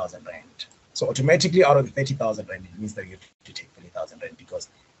 3,000 rand. So automatically out of the 30,000 rand, it means that you have to take 30,000 rand because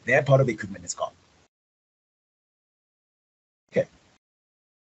their part of the equipment is gone. Okay.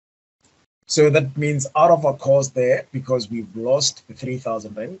 So that means out of our cost there, because we've lost the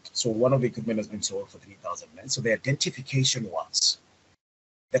 3,000 rand, so one of the equipment has been sold for 3,000 rand. So the identification was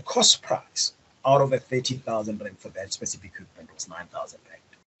the cost price out of the 30,000 rand for that specific equipment was 9,000 rand,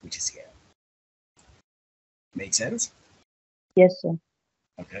 which is here. Make sense? Yes, sir.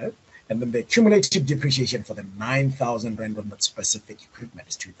 Okay. And then the cumulative depreciation for the 9,000 rand on that specific equipment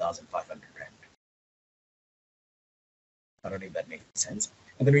is 2,500 rand. I don't know if that makes sense.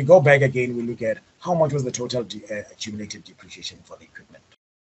 And then we go back again, we look at how much was the total accumulated depreciation for the equipment.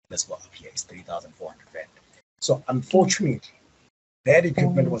 Let's go up here, it's 3,400 rand. So unfortunately, that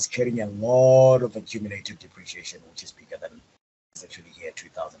equipment was carrying a lot of accumulated depreciation, which is bigger than it's actually here,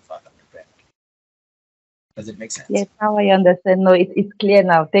 2,500 rand. Does it make sense? Yes, now I understand. No, it's clear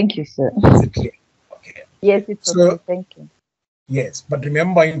now. Thank you, sir. Is it clear? Okay. Yes, it's okay. Thank you. Yes, but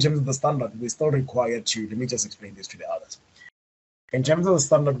remember, in terms of the standard, we're still required to, let me just explain this to the others. In terms of the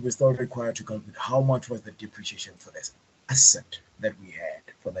standard, we're still required to calculate how much was the depreciation for this asset that we had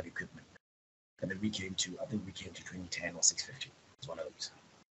for that equipment. And then we came to, I think we came to 2010 or 650. It's one of those.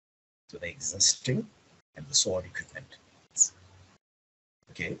 So the existing and the sold equipment.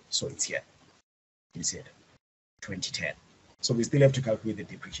 Okay, so it's here. You see it, 2010. So we still have to calculate the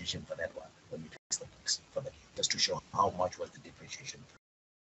depreciation for that one when we fix the books for that, just to show how much was the depreciation.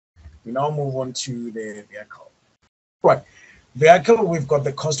 We now move on to the vehicle. Right. Vehicle, we've got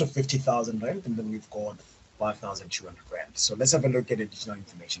the cost of 50,000 rand, and then we've got 5,200 rand. So let's have a look at additional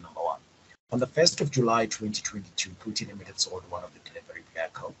information. Number one. On the 1st of July 2022, Putin Limited sold one of the delivery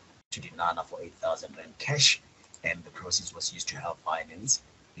vehicle to Dinana for 8,000 rand cash, and the proceeds was used to help finance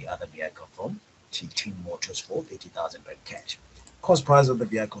the other vehicle from T Motors for 30,000 rand cash. Cost price of the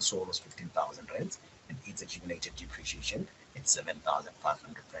vehicle sold was 15,000 rand, and its accumulated depreciation at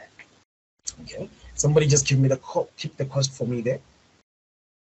 7,500 rand. Okay, somebody just keep the cost for me there.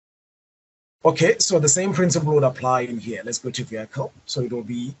 Okay, so the same principle would apply in here. Let's go to vehicle. So it will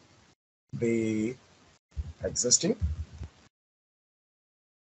be the existing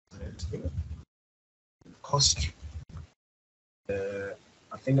cost.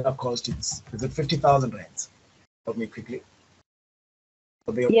 I think our cost is it 50,000 rands? Help me quickly.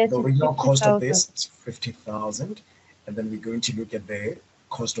 So the original cost of this is 50,000, and then we're going to look at the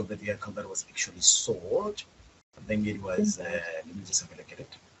cost of the vehicle that was actually sold. I think it was, let me just have a look at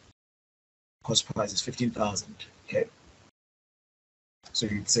it. Cost price is 15,000. Okay. So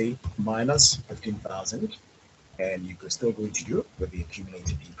you'd say minus 15,000, and you're still going to do with the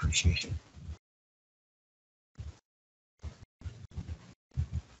accumulated depreciation.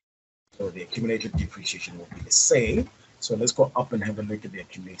 So the accumulated depreciation will be the same. So let's go up and have a look at the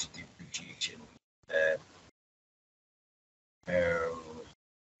accumulated depreciation.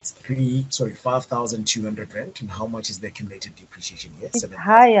 It's 5,200 rand. And how much is the accumulated depreciation here? It's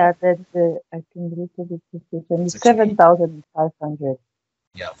higher than the accumulated depreciation. It's 7,500.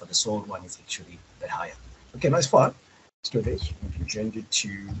 Yeah, for the sold one is actually a bit higher. Okay, nice fine. Let's do this. We can change it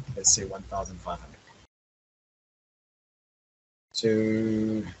to, let's say, 1,500. So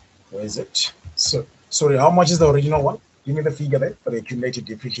where is it? So sorry, how much is the original one? Give me the figure there for the accumulated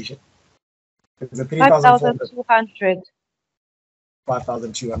depreciation. It's a 5,200.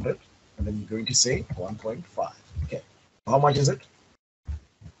 5,200, and then you're going to say 1.5. Okay, how much is it?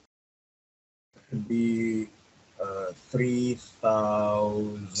 It would be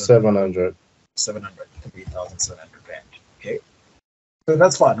 3,700. 3,700 rand. Okay, so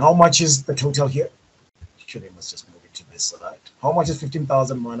that's fine. How much is the total here? Actually, let's just move it to this side. How much is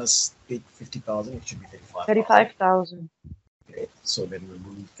 15,000 minus 50,000? It should be 35,000. Okay, so then we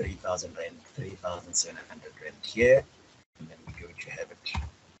move 3,000 rand, 3,700 rand here, and then we're going to have it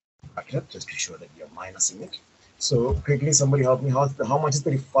bracketed just to show that you're minusing it. So quickly, somebody help me. How much is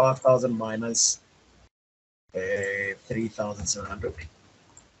 35,000 minus 3,700?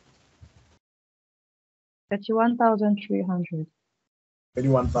 31,300.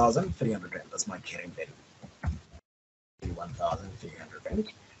 31,300 rand. That's my carrying value. 31,300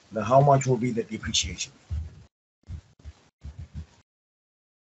 rand. Now, how much will be the depreciation?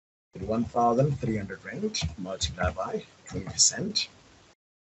 31,300 rand multiplied by 20%.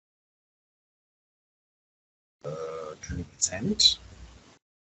 20%.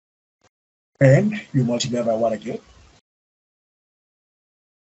 And you multiply by what again?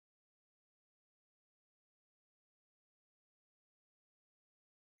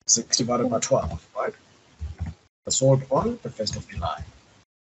 60 divided by 12, right? The sold on the 1st of July.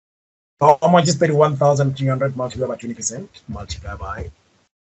 How much is 31,300 multiplied by 20%? Multiplied by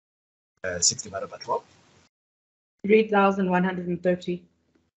 60 divided by 12. 3,130.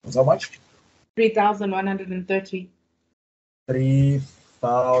 How much? 3,130.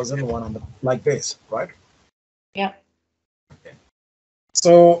 3,100, like this, right? Yeah. Okay.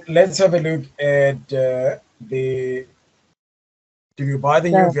 So let's have a look at the. Did you buy the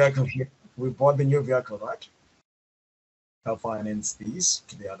new vehicle here? We bought the new vehicle, right? I'll finance these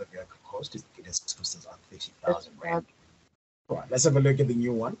to the other vehicle cost. It has cost us 30,000 rand. Right. Let's have a look at the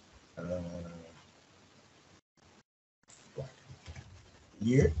new one. Right.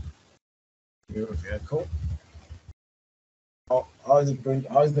 New vehicle. How is it going?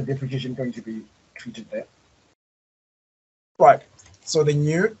 How is the depreciation going to be treated there? Right. So the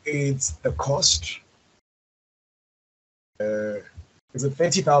new is the cost. Is it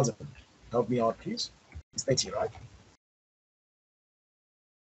 30,000? Help me out, please. It's 30, right?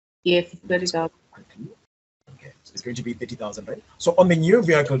 Yes, 30,000. Okay, so it's going to be 30,000, right? So on the new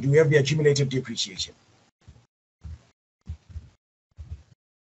vehicle, do we have the accumulated depreciation?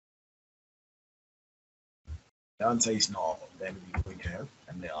 The answer is no. Then we're going to have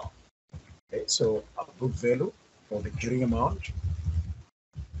a nil. Okay, so our book value for the carrying amount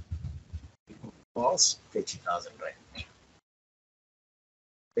was 30,000 rand.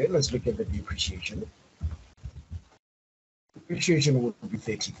 Okay, let's look at the depreciation. Depreciation would be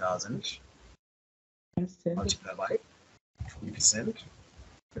 30,000 multiplied by 20%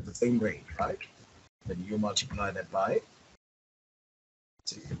 at the same rate, right? Then you multiply that by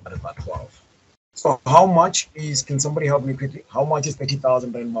 60 divided by 12. So how much is, can somebody help me quickly? How much is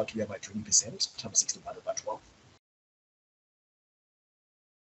 30,000 rand multiplied by 20% times 60 divided by 12?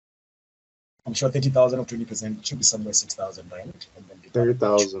 I'm sure 30,000 of 20% should be somewhere 6,000 rand. And then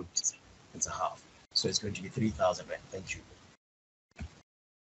 30,000. It's a half. So it's going to be 3,000 rand. Thank you.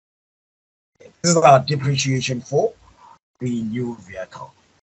 Okay. This is our depreciation for the new vehicle.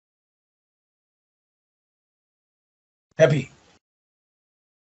 Happy?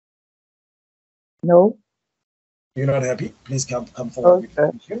 No. You're not happy? Please come forward with the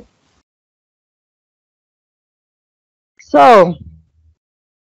question. So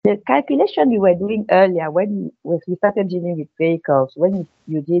the calculation you were doing earlier when we started dealing with vehicles, when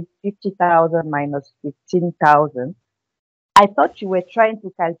you did 50,000 minus 15,000, I thought you were trying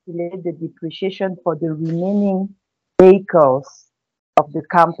to calculate the depreciation for the remaining vehicles of the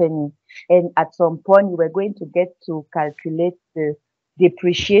company. And at some point, you were going to get to calculate the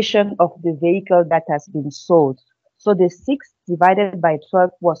depreciation of the vehicle that has been sold. So the 6 divided by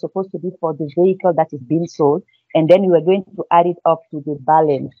 12 was supposed to be for the vehicle that is being sold. And then you were going to add it up to the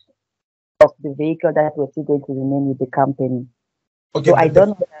balance of the vehicle that was still going to remain with the company. Okay, so I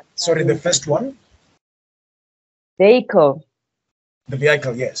don't know. Sorry, the first one? Vehicle. The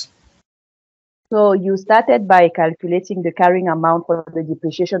vehicle, yes. So you started by calculating the carrying amount for the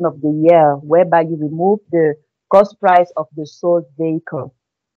depreciation of the year, whereby you remove the cost price of the sold vehicle.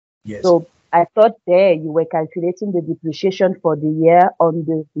 Yes. So I thought there you were calculating the depreciation for the year on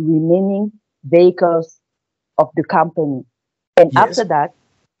the remaining vehicles of the company. And Yes. after that,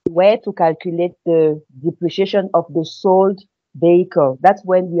 where to calculate the depreciation of the sold vehicle. That's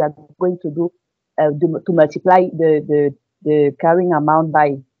when we are going to do to multiply the carrying amount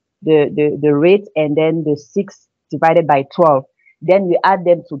by the rate and then the 6 divided by 12. Then we add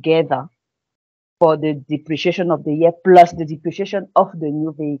them together for the depreciation of the year plus the depreciation of the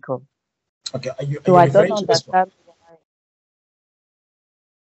new vehicle. Okay, are you I don't referring to this one? understand.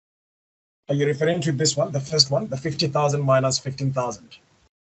 Are you referring to this one, the first one, the 50,000 minus 15,000?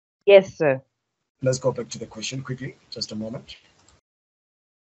 Yes, sir. Let's go back to the question quickly, just a moment.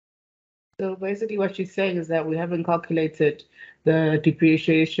 So basically what she's saying is that we haven't calculated the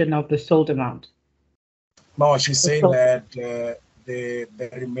depreciation of the sold amount. No, she's saying that the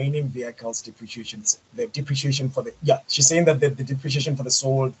remaining vehicles depreciations, the depreciation for the, she's saying that the depreciation for the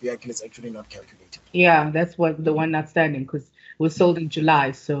sold vehicle is actually not calculated. Yeah, that's what the one outstanding, because it was sold in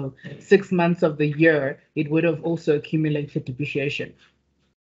July. So 6 months of the year, it would have also accumulated depreciation.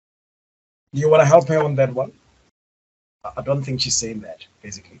 Do you want to help her on that one? I don't think she's saying that,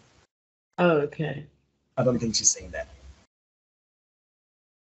 basically. Oh, okay. I don't think she's saying that.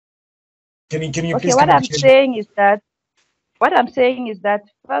 Can you Okay, please what I'm saying is that What I'm saying is that,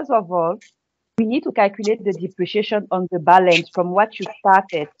 first of all, we need to calculate the depreciation on the balance from what you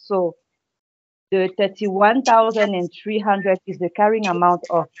started. So the 31,300 is the carrying amount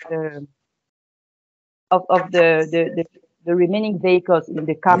of the the remaining vehicles in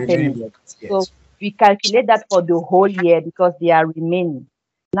the company. Yes. So we calculate that for the whole year because they are remaining.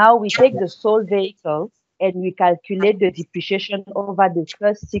 Now we take the sold vehicle and we calculate the depreciation over the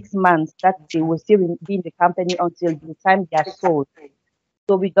first 6 months that they will still be in the company until the time they are sold.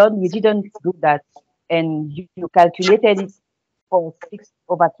 So we didn't do that, and you calculated it for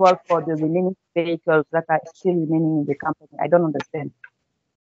 6/12 for the remaining vehicles that are still remaining in the company. I don't understand.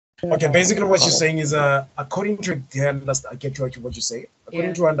 Okay, basically what you're saying is, according to I get what you say.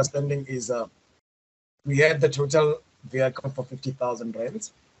 According to our understanding is, we had the total vehicle for 50,000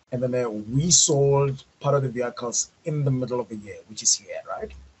 rands, and then we sold part of the vehicles in the middle of the year, which is here,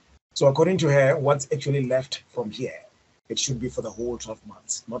 right? So according to her, what's actually left from here, it should be for the whole 12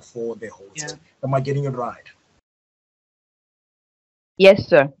 months, not for the whole year. Am I getting it right? Yes,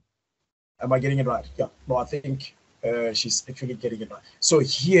 sir. Am I getting it right? Yeah. No, I think she's actually getting it right. So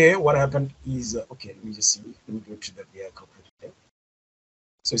here, what happened is, okay, let me just see. Let me go to the vehicle.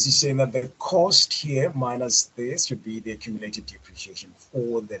 So she's saying that the cost here minus this should be the accumulated depreciation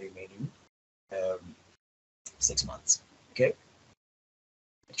for the remaining 6 months. Okay.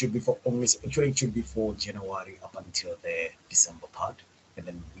 It should be for only, actually it should be for January up until the December part. And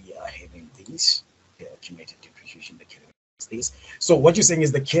then we are having these, the accumulated depreciation, the carrying this. So what you're saying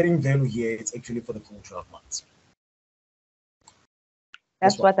is the carrying value here is actually for the full 12 months.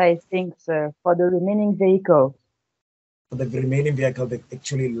 That's what I think, sir, for the remaining vehicle. For the remaining vehicle that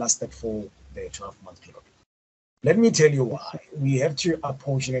actually lasted for the 12-month period. Let me tell you why. We have to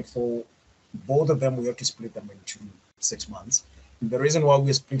apportion it for both of them. We have to split them into 6 months. And the reason why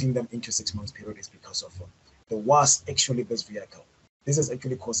we're splitting them into 6 months period is because of there was actually this vehicle. This is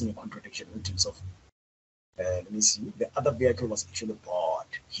actually causing a contradiction in terms of, let me see, the other vehicle was actually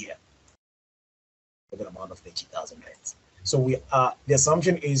bought here with an amount of 30,000 rands. So we are, the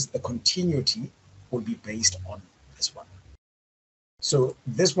assumption is the continuity will be based on this one. So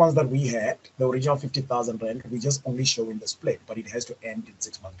this ones that we had, the original 50,000 rand, we just only show in the split, but it has to end in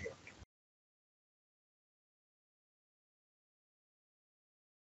 6 month period.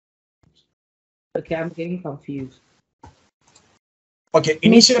 Okay, I'm getting confused. Okay,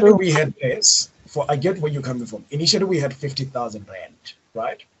 initially we had this, for I get where you're coming from. Initially we had 50,000 rand,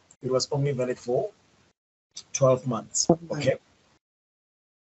 right? It was only valid for 12 months, okay?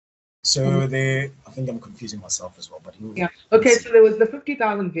 So I think I'm confusing myself as well, but yeah. Okay, so there was the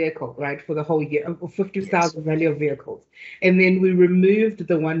 50,000 vehicle, right, for the whole year, 50,000 value of vehicles, and then we removed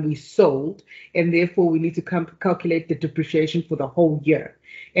the one we sold, and therefore we need to calculate the depreciation for the whole year,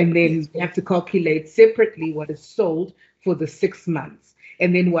 and then we have to calculate separately what is sold for the 6 months,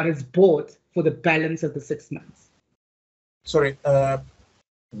 and then what is bought for the balance of the 6 months. Sorry, let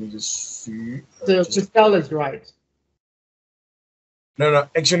me just see. So Christelle is right. No,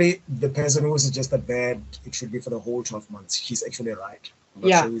 actually, the person who suggested that it should be for the whole 12 months, she's actually right.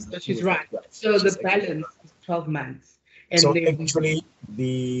 Yeah, so she's right. Yeah, so the balance is 12 months. And so then actually,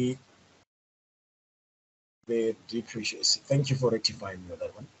 the depreciation, thank you for rectifying me on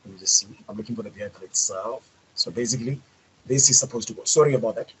that one. Let me just see. I'm looking for the vehicle itself. So basically, this is supposed to go. Sorry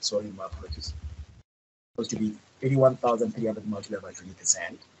about that. Sorry, my apologies. Supposed to be 81,300 multiplied by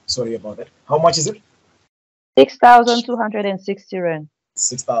 20%. Sorry about that. How much is it? 6,260 rand.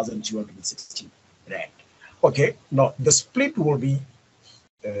 6,260 rand. Okay, now the split will be,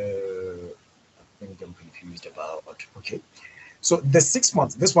 I think I'm confused about, okay. So the 6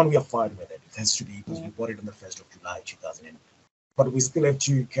 months, this one we are fine with it. It has to be, because we bought it on the 1st of July, 2000. But we still have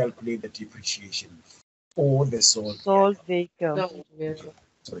to calculate the depreciation for the sold vehicle.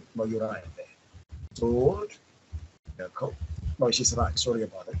 Sorry, no, you're right there. Sold vehicle. No, she's right. Sorry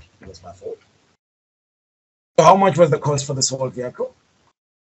about it. It was my fault. So how much was the cost for the sold vehicle?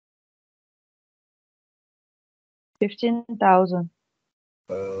 15,000.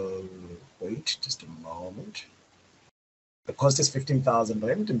 Wait just a moment. The cost is 15,000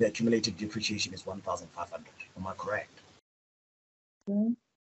 rand and the accumulated depreciation is 1,500. Am I correct?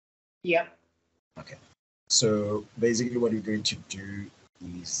 Yeah. Okay. So basically what you're going to do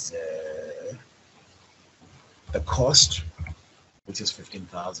is the cost, which is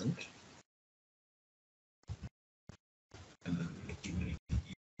 15,000, and then the accumulated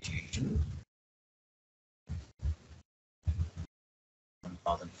depreciation,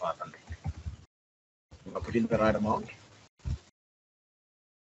 1,500. Am I putting the right amount?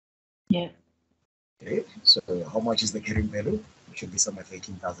 Yeah. Okay, so how much is the carrying value? It should be somewhere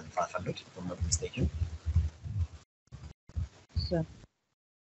 18,500, if I'm not mistaken. sir.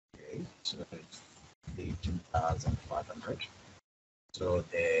 Okay, so it's 18,500. So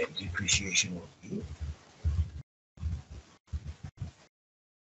the depreciation will be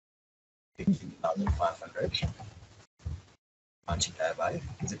 18,500 multiplied by,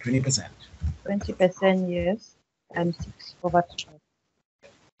 is it 20%? 20%, yes. And 6/12.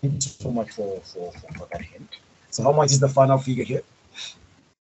 Thank you so much for that hint. So how much is the final figure here?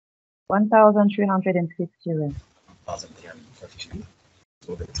 1,350 rand. 1,350.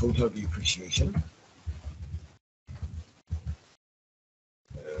 So the total depreciation,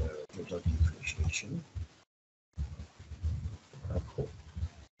 total depreciation,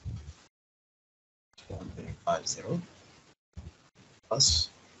 1,350 plus.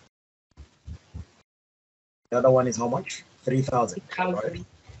 The other one is how much? 3,000. Right? Okay.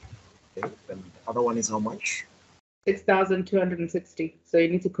 Then the other one is how much? 6,260. So you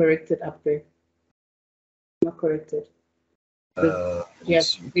need to correct it up there. Not corrected.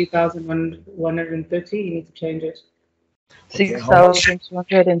 Yes, 3,130. You need to change it. Okay, how much?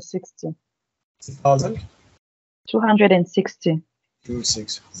 6,260. 6,000? 260.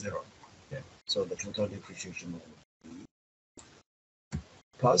 260. Okay. So the total depreciation will be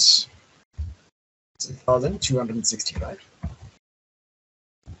plus 6,260, right?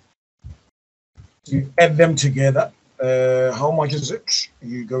 So you add them together. How much is it?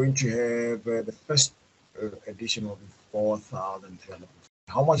 You're going to have the first addition will be 4,350.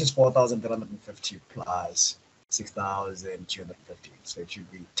 How much is 4,350 plus 6,250? So it should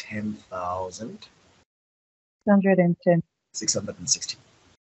be 10,000. 610. 660.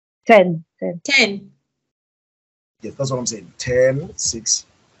 10. 10. Yes, that's what I'm saying. 10, 6,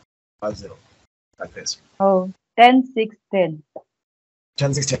 50. Like this. Oh, 10, 6, 10.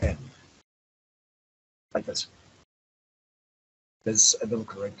 10, 6, 10. Like this. Let's add them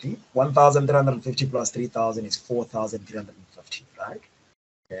correctly. 1,350 plus 3,000 is 4,350, right?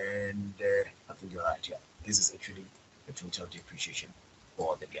 And I think you're right, yeah. This is actually the total depreciation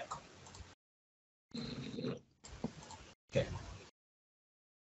for the vehicle. Okay.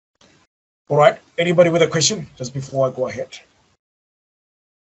 All right. Anybody with a question just before I go ahead?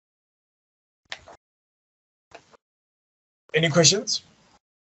 Any questions?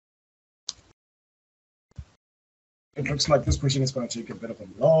 It looks like this question is going to take a bit of a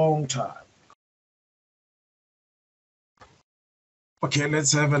long time. Okay,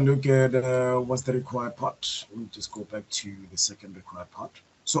 let's have a look at what's the required part. Let me just go back to the second required part.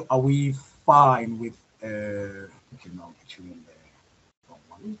 So are we fine with, okay, no, actually in the wrong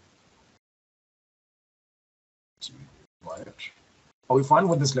one. Required. Are we fine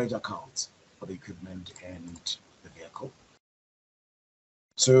with this ledger account for the equipment and the vehicle?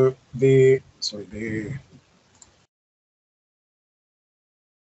 So the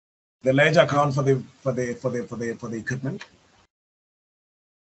ledger account for the equipment.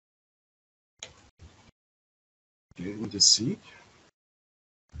 Okay, we'll just see.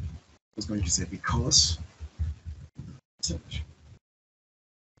 It's going to say because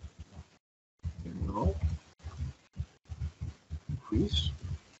no increase.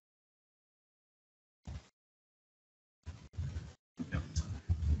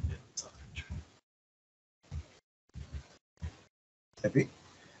 Happy.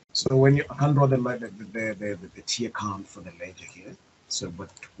 So when you can't draw the T account for the ledger here. So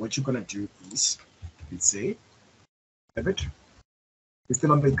what you're gonna do is let's say debit. It's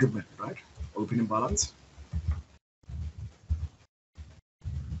still on the equipment, right? Opening balance.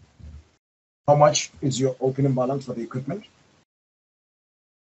 How much is your opening balance for the equipment?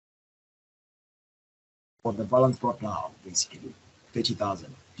 For the balance brought down, basically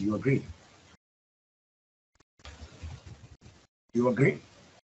 30,000. Do you agree? Do you agree?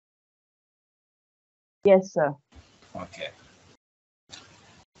 Yes, sir. Okay.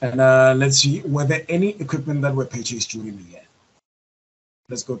 And let's see, were there any equipment that were purchased during the year?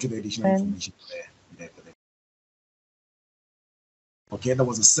 Let's go to the additional information there. Okay, there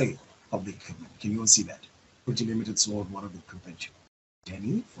was a sale of the equipment. Can you all see that? Pretty Limited sold one of the equipment,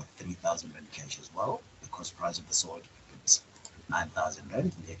 Denny, for 3,000 rand cash as well. The cost price of the sold is 9,000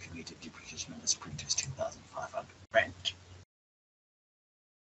 rand. The accumulated depreciation on this print is 2,500 rand.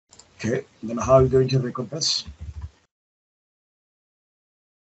 Okay, then how are you going to record this?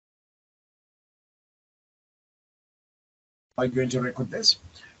 Are you going to record this?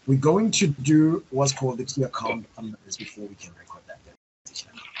 We're going to do what's called the key account under this before we can record that.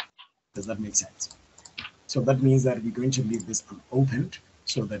 Does that make sense? So that means that we're going to leave this unopened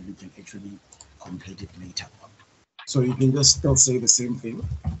so that we can actually complete it later on. So you can just still say the same thing.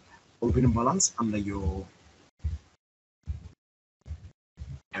 Opening balance under your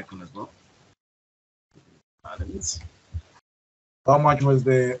icon as well. Balance. How much was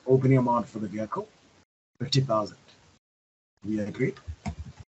the opening amount for the vehicle? 50,000. We agree?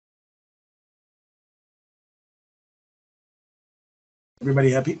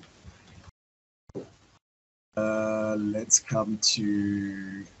 Everybody happy? Let's come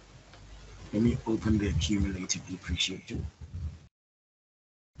to, let me open the accumulated depreciation.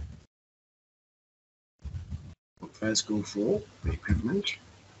 Let's go for the equipment.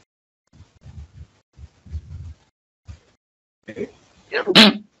 Okay.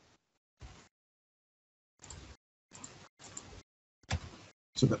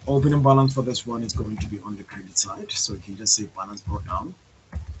 So the opening balance for this one is going to be on the credit side. So you can just say balance brought down.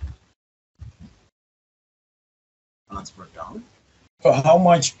 Balance brought down. So how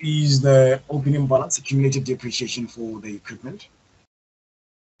much is the opening balance accumulated depreciation for the equipment?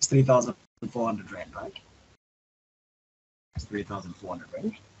 It's 3,400 Rand, right? It's 3,400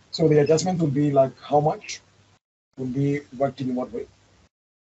 Rand. So the adjustment will be like how much? Will be worked in what way?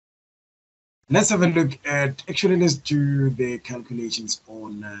 Let's have a look at, actually let's do the calculations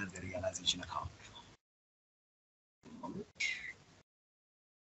on the realization account.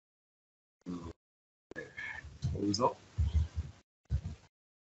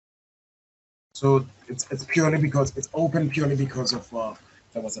 So it's purely because it's open purely because of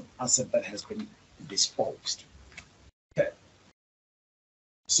there was an asset that has been disposed. Okay.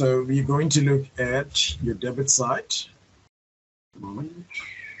 So we're going to look at your debit side. Moment.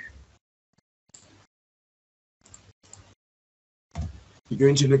 You're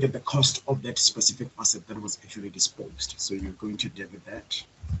going to look at the cost of that specific asset that was actually disposed. So you're going to debit that.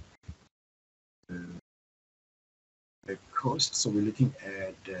 The cost. So we're looking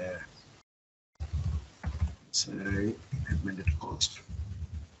at say amended cost.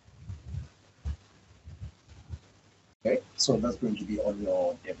 Okay, so that's going to be on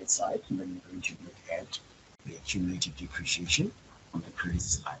your debit side, and then you're going to look at the accumulated depreciation on the credit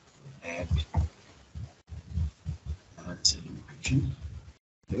side. And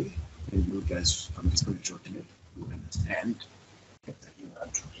okay, and you guys, I'm just going to shorten it. You understand exactly what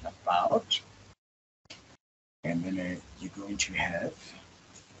I'm talking about. And then you're going to have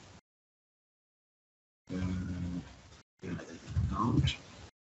account.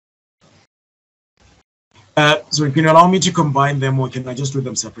 So you can allow me to combine them, or can I just do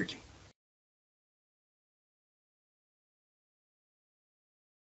them separately?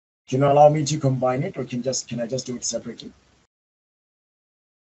 Can you allow me to combine it, or can I just do it separately?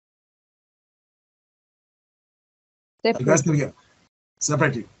 You guys still here?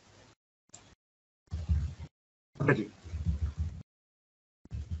 Separately. Separately.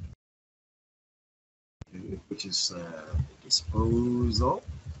 Okay, which is disposal.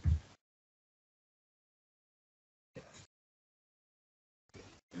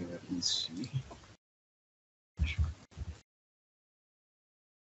 Let me see.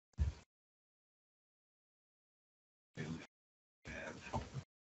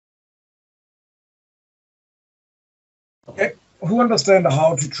 Okay, who understand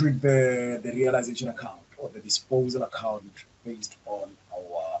how to treat the realization account or the disposal account based on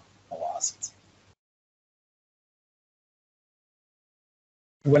our assets?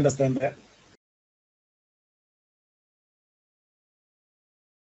 Who understand that?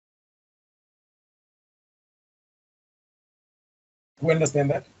 Who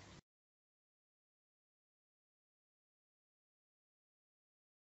understand that?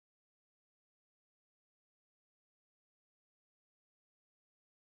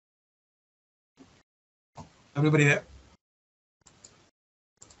 Everybody there?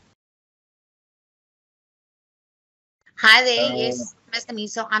 Hi there, yes, Mr.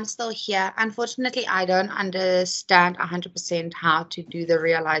 Miso, I'm still here. Unfortunately, I don't understand 100% how to do the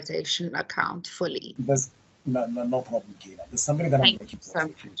realization account fully. There's no problem, Kayla. There's somebody that I'm looking for.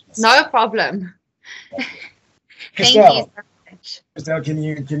 No problem. Okay. Thank you so much. Christelle, can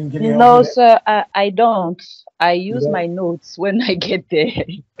you No, sir, I don't. I use my notes when I get there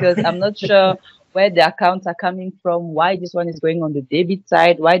because I'm not sure where the accounts are coming from, why this one is going on the debit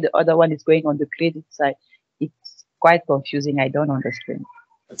side, why the other one is going on the credit side. It's quite confusing. I don't understand.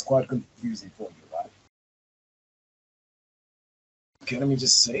 It's quite confusing for you, right? Okay, let me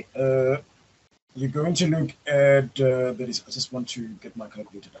just say, you're going to look at I just want to get my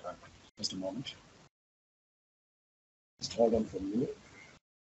calculator out. Just a moment. Just hold on for a minute.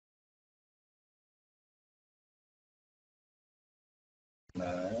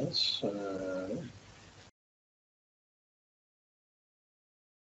 Nice.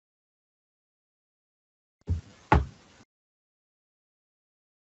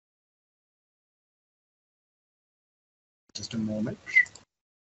 Just a moment.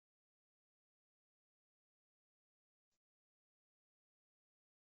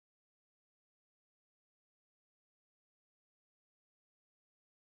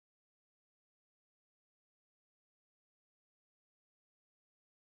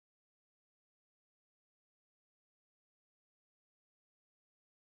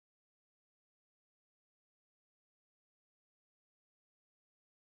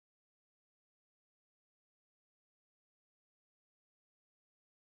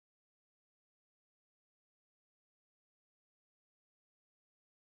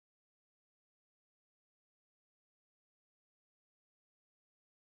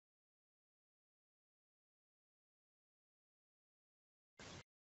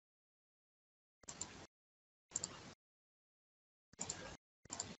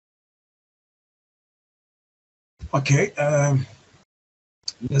 Okay,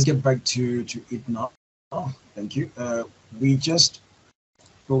 let's get back to it now. Thank you. We just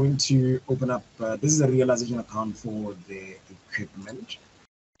going to open up, this is a realization account for the equipment.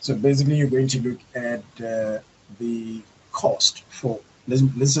 So basically you're going to look at the cost for,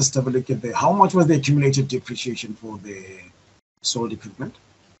 let's just have a look at how much was the accumulated depreciation for the sold equipment.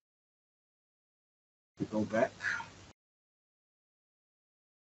 We go back.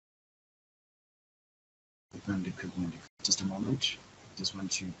 Equipment, just a moment. Just want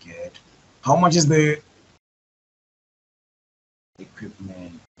to get, how much is the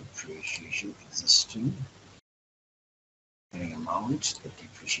equipment depreciation existing? The amount, the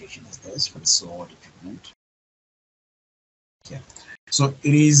depreciation is this for the sold equipment. Yeah. So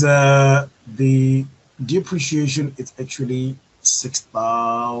it is the depreciation. It's actually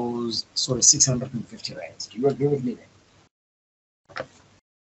 650 rands. Do you agree with me?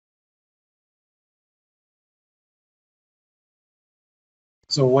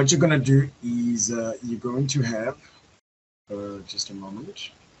 So what you're gonna do is you're going to have just a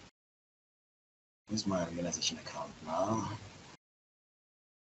moment. Here's my realization account now.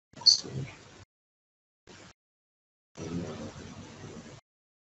 So,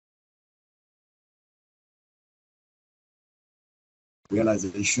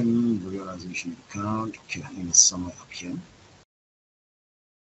 realization account. Okay, I think it's somewhere up here.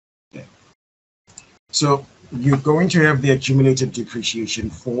 Yeah. So you're going to have the accumulated depreciation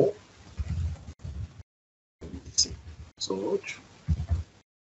for, let's see, sold.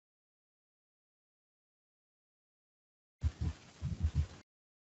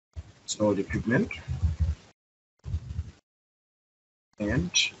 Sold equipment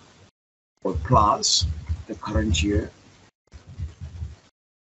and or plus the current year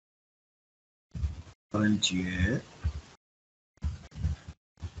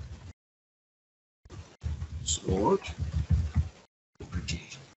sold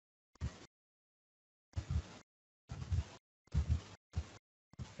depreciation.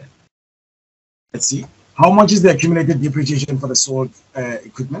 Let's see, how much is the accumulated depreciation for the sold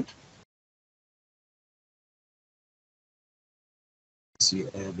equipment? See,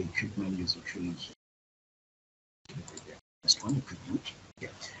 the equipment is actually this one equipment. Yeah.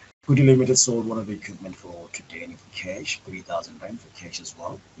 Goodwill Limited sold one of the equipment for today for cash, 3,000 rand for cash as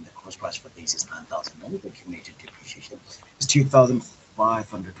well. And the cost price for this is 9,000 rand. The accumulated depreciation is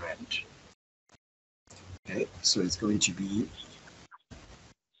 2,500 rand. Okay, so it's going to be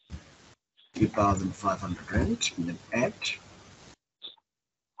 2,500 rand, and then add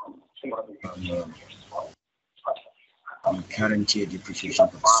current year depreciation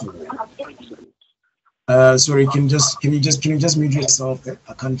for the sold. Sorry, can you just mute yourself there?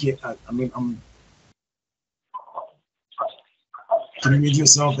 I can't hear. Can you mute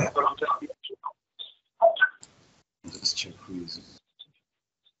yourself there? Just check who is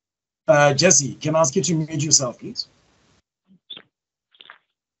it. Jesse, can I ask you to mute yourself, please?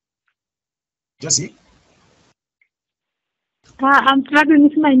 Jesse? I'm struggling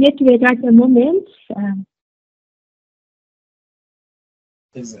with my network at the moment.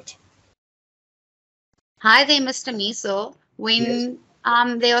 Is it? Hi there, Mr. Miso. When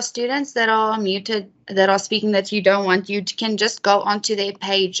there are students that are muted, that are speaking that you don't want, you can just go onto their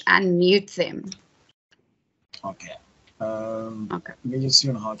page and mute them. Okay. Okay. Let me just see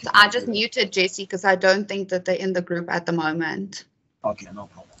on how So I just muted Jesse because I don't think that they're in the group at the moment. Okay, no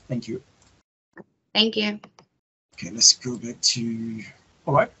problem. Thank you. Thank you. Okay, let's go back to,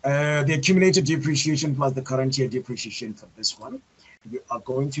 all right. The accumulated depreciation plus the current year depreciation for this one. We are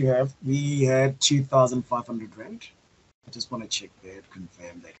going to have, we had 2,500 rand. I just want to check that,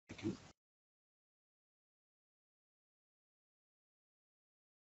 confirm that quickly.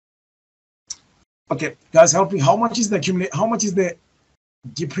 Okay, guys, help me. How much is the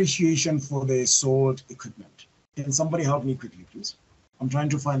depreciation for the sold equipment? Can somebody help me quickly, please? I'm trying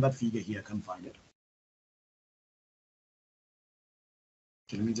to find that figure here. I can't find it.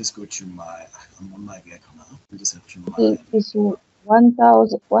 Okay, let me just go to my, I'm on my vehicle now. I just have to my. It's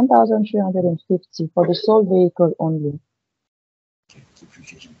 1,350 for the sold vehicle only. Okay,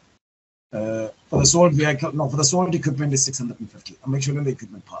 depreciation. For the sold vehicle, no, for the sold equipment is 650. I'm actually on the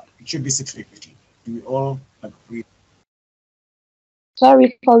equipment part. It should be 650. Do we all agree?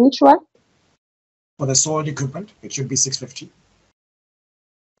 Sorry, for which one? For the sold equipment, it should be 650.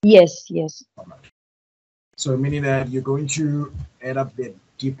 Yes, yes. All right. So meaning that you're going to add up the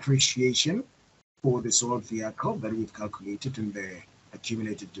depreciation for the sold vehicle that we've calculated in the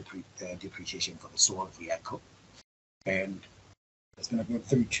accumulated depreciation for the sold vehicle, and it's going to go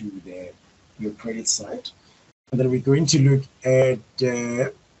through to your credit side, and then we're going to look at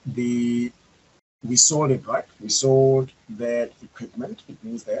the we sold it, right? We sold that equipment. It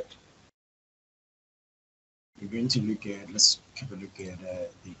means that we're going to look at, let's keep a look at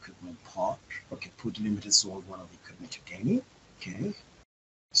the equipment part. Okay, put limited sold one of the equipment to Kenny. Okay,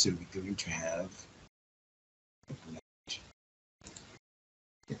 so we're going to have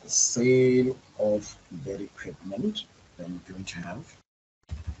the sale of that equipment. Then we're going to have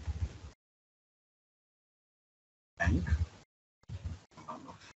bank amount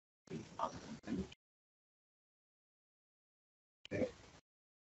of 3,000. Okay.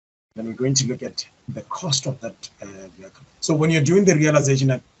 Then we're going to look at the cost of that vehicle. So when you're doing the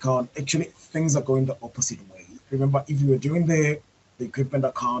realization account, actually things are going the opposite way. Remember, if you were doing the equipment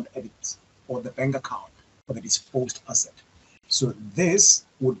account or the bank account for the disposed asset, so this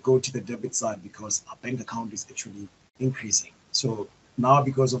would go to the debit side because our bank account is actually increasing. So now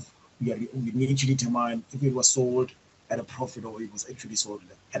because of we need to determine if it was sold at a profit or it was actually sold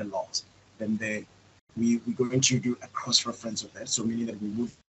at a loss, then we're going to do a cross-reference of that. So meaning that we're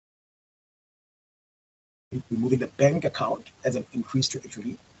moving the bank account as an increase to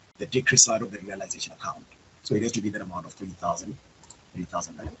actually the decrease side of the realization account. So it has to be that amount of 3,000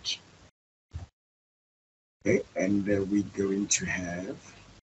 rand. Okay, and we're going to have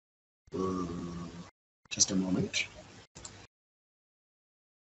just a moment.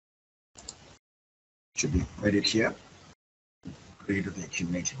 Should be credit here. Credit of the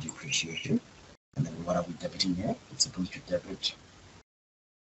accumulated depreciation. And then what are we debiting here? It's supposed to debit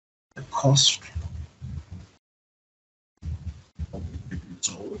the cost of the equipment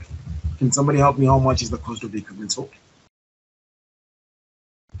sold. Can somebody help me? How much is the cost of the equipment sold?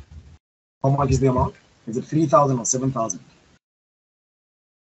 How much is the amount? Is it 3,000 or 7,000?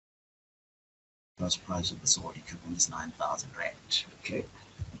 First price of the sold equipment is 9,000 rand. Okay.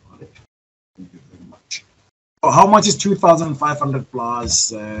 Got it. Thank you very much. Oh, how much is 2,500 plus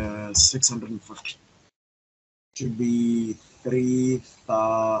 650? Should be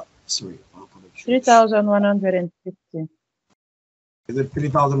 3,000. Sorry, 3,150. Is it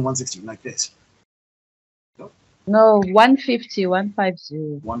 3,160 like this? No, 150,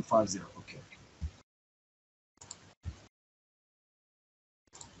 150. 150. Okay.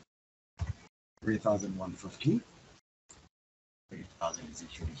 $3,150. 3,000 is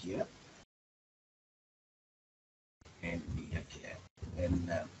actually here. And we have here.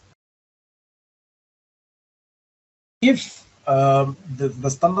 And if the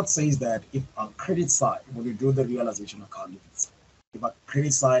standard says that if on credit side, when you do the realization account, if our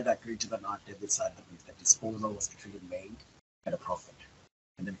credit side are greater than our debit side, that means the disposal was actually made at a profit.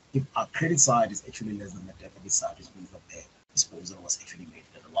 And then if our credit side is actually less than the debit side, it means that the disposal was actually made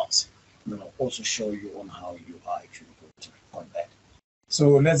at a loss. And then I'll also show you on how you are actually going to record that. So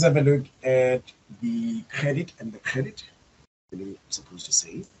let's have a look at the credit and the credit. I'm supposed to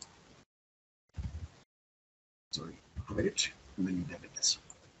say, sorry, credit, and then you debit this.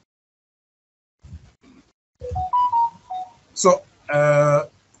 So let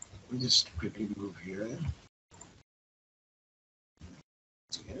me just quickly move here.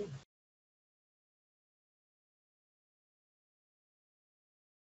 Okay.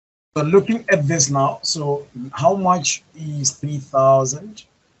 So looking at this now, so how much is 3,000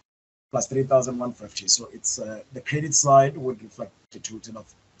 plus 3,150? So it's the credit side would reflect a total of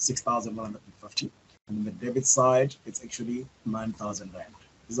 6,150, and the debit side it's actually 9,000 rand.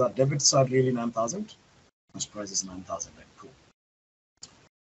 Is our debit side really 9,000? This price is 9,000 rand. Cool.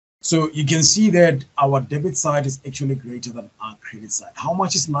 So you can see that our debit side is actually greater than our credit side. How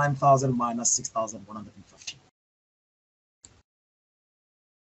much is 9,000 minus 6,150?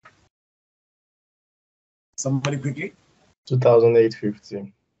 Somebody quickly.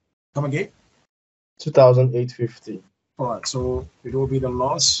 2,850. Come again. 2,850. All right. So it will be the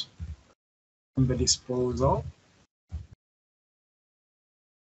loss on the disposal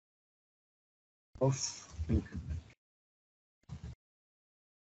of equipment.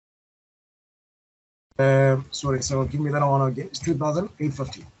 Sorry, so give me that one again. It's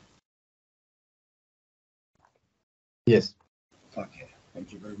 2,850. Yes. Okay,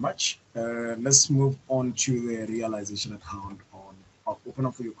 thank you very much. Let's move on to the realization account. I'll open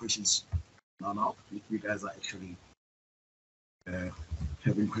up for your questions now. If you guys are actually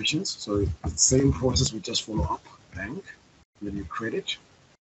having questions, so it's the same process. We just follow up. Bank, then you credit.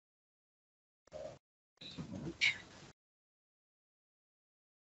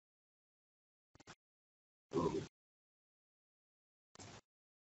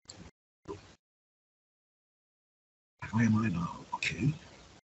 Where am I now? Okay.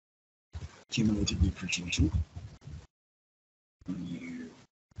 Accumulated depreciation. You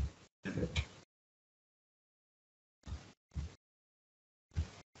debit.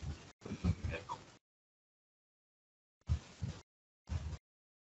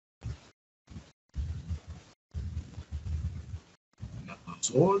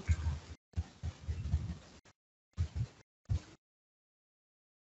 sold.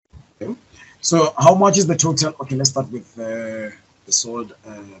 Okay. So how much is the total? Okay, let's start with the sold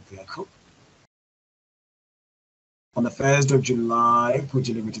vehicle. On the 1st of July,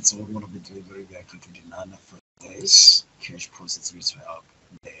 Puji Limited sold one of the delivery vehicle to Dinana for days. Cash proceeds reached up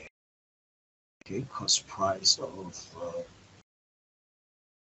there. Okay, cost price of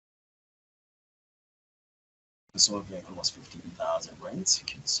the sold vehicle was 15,000 rands. You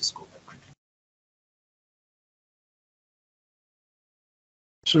can just go back quickly.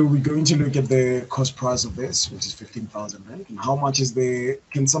 So we're going to look at the cost price of this, which is 15,000 rand. And how much is the?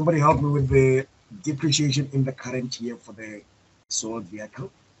 Can somebody help me with the depreciation in the current year for the sold vehicle,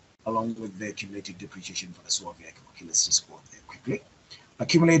 along with the accumulated depreciation for the sold vehicle? Okay, let's just go there quickly.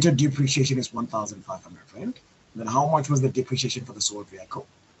 Accumulated depreciation is 1,500 rand. Then how much was the depreciation for the sold vehicle?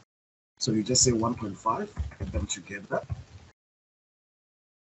 So you just say 1.5, add them together.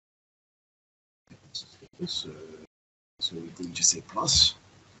 So we're going to say plus.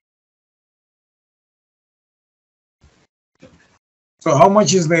 So how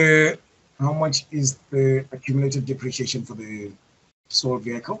much is the accumulated depreciation for the sold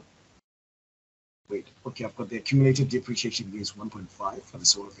vehicle? Wait, okay, I've got the accumulated depreciation is 1.5 for the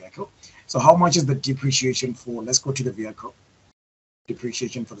sold vehicle. So how much is the depreciation for? Let's go to the vehicle.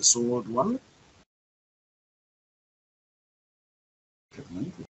 Depreciation for the sold one.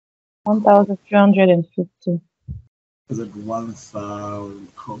 1,350. Is it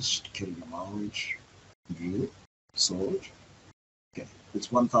 1,000 cost carrying amount view sold? Okay,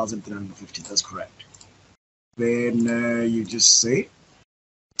 it's 1,350. That's correct. Then you just say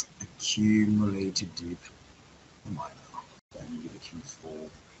accumulated dip. I'm looking for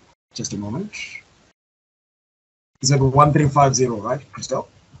just a moment. Is it 1,350, right, Christelle?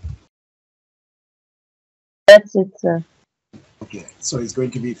 That's it, sir. Okay, so it's going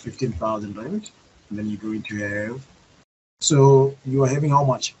to be 15,000 rand, and then you're going to have. So you are having how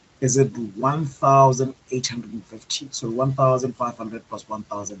much? Is it 1,850? So 1,500 plus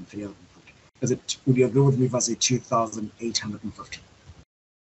 1,350. Is it? Would you agree with me if I say 2,850?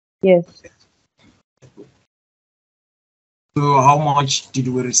 Yes. So how much did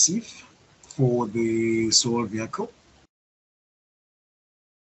we receive for the sold vehicle?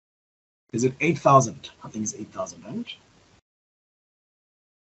 Is it 8,000? I think it's 8,000, right?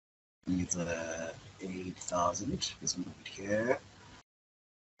 It's 8,000. Let's move it here.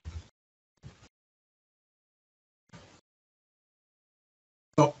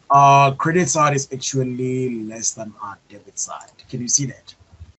 So our credit side is actually less than our debit side. Can you see that?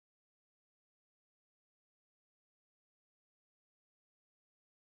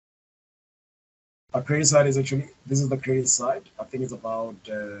 Our credit side is actually, this is the credit side. I think it's about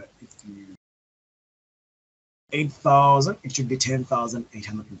 8,000. It should be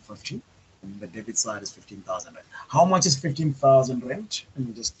 10,850. And the debit side is 15,000 rand. How much is 15,000 rand? Let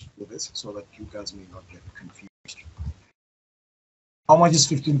me just do this so that you guys may not get confused. How much is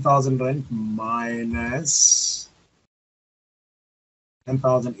 15,000 rand minus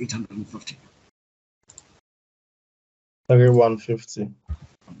 10,850? 3,150.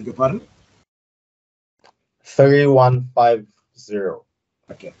 Beg your pardon? 3,150.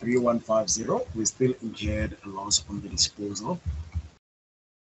 Okay, 3,150. We still incurred a loss on the disposal.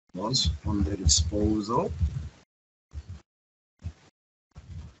 Loss on the disposal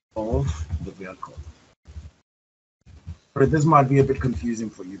of the vehicle. But this might be a bit confusing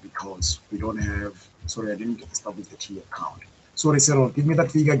for you because we don't have. Sorry, I didn't establish the T account. Sorry, Cyril, give me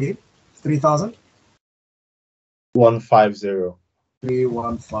that figure again. 3,000. 150.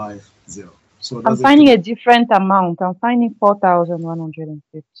 3,150. So I'm finding a different amount. I'm finding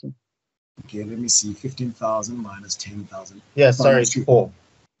 4,150. Okay, let me see. 15,000 minus 10,000. Yeah, sorry, it's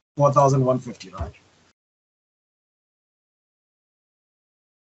 4,150, right?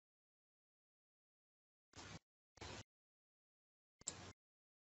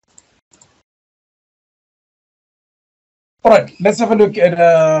 All right, let's have a look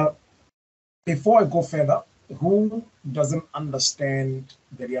at, before I go further, who doesn't understand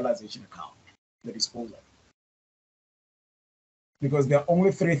the realization account, the disposal? Because there are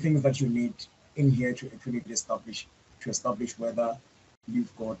only three things that you need in here to actually establish whether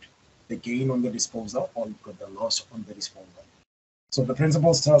you've got the gain on the disposal or you've got the loss on the disposal. So the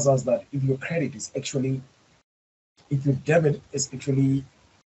principle tells us that if your credit is actually, if your debit is actually,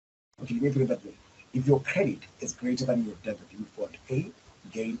 okay, let me put it that way. If your credit is greater than your debit, you've got a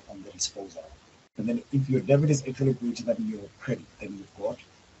gain on the disposal. And then if your debit is actually greater than your credit, then you've got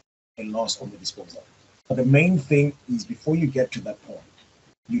a loss on the disposal. But the main thing is before you get to that point,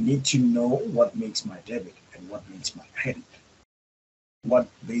 you need to know what makes my debit and what makes my credit. what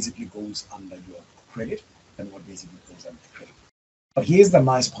basically goes under your credit and what basically goes under the credit. But here's the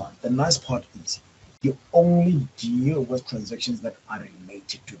nice part. The nice part is you only deal with transactions that are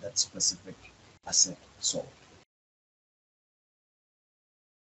related to that specific asset sold.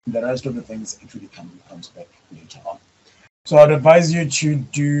 The rest of the things actually comes back later on. So I'd advise you to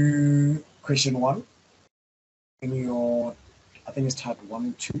do question 1 in your, I think it's type 1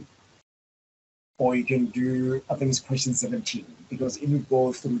 and 2. Or you can do, I think it's question 17, because if you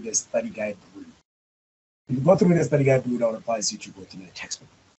go through the study guide route, if you go through the study guide route, I would advise you to go through the textbook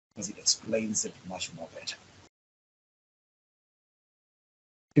because it explains it much more better.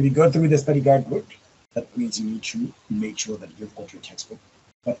 If you go through the study guide route, that means you need to make sure that you've got your textbook.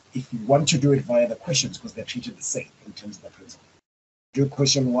 But if you want to do it via the questions, because they're treated the same in terms of the principle, do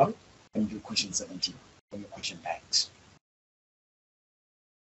question 1 and do question 17 for your question banks.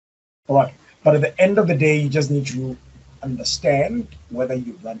 All right. But at the end of the day, you just need to understand whether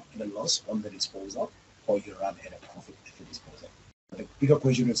you run at a loss on the disposal or you run at a profit at the disposal. But the bigger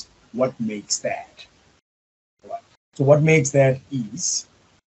question is, what makes that? All right. So what makes that is,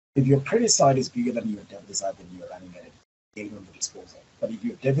 if your credit side is bigger than your debit side, then you're running at a gain on the disposal. But if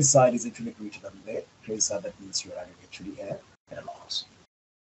your debit side is actually greater than the credit side, that means you're running actually at a loss.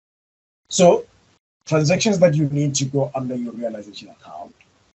 So transactions that you need to go under your realization account,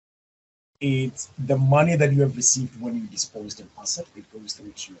 it's the money that you have received when you disposed an asset. It goes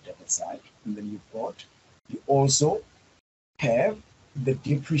through to your debit side, and then you also have the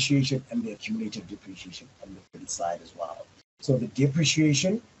depreciation and the accumulated depreciation on the credit side as well. So the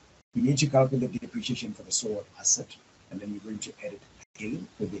depreciation, you need to calculate the depreciation for the sold asset, and then you're going to add it again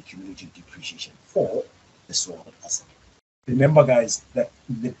with the accumulated depreciation for the sold asset. Remember, guys, that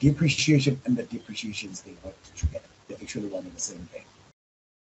the depreciation and the depreciations, they work together. They're actually one and the same thing.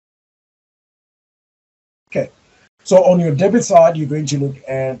 Okay, so on your debit side, you're going to look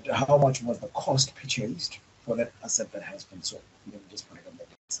at how much was the cost purchased for that asset that has been sold. You can just put it on the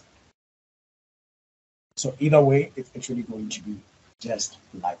debit side. So either way, it's actually going to be just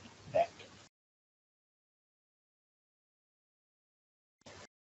like that.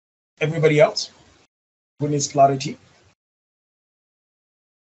 Everybody else who needs clarity?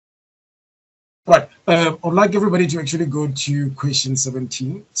 Right, I'd like everybody to actually go to question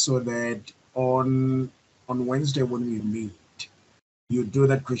 17 so that on Wednesday when we meet, you do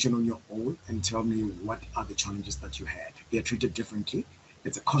that question on your own and tell me what are the challenges that you had. They're treated differently.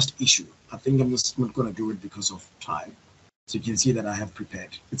 It's a cost issue. I think I'm just not going to do it because of time. So you can see that I have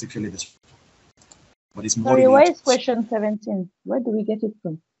prepared. It's actually this, but it's more. Sorry, why is question 17? Where do we get it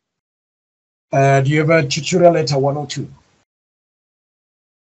from? Do you have a tutorial letter 102?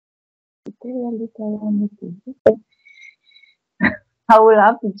 Tutorial letter 102. I will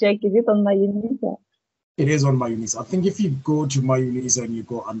have to check. Is it on my Unisa? It is on my Unisa. I think if you go to my Unisa and you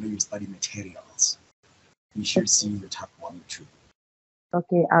go under your study materials, you should see the tab 102.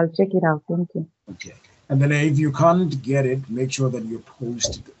 Okay, I'll check it out. Thank you. Okay. And then if you can't get it, make sure that you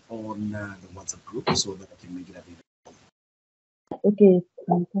post it on the WhatsApp group so that I can make it available. Okay,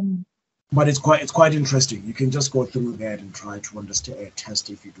 I'm coming. But it's quite interesting. You can just go through that and try to understand, test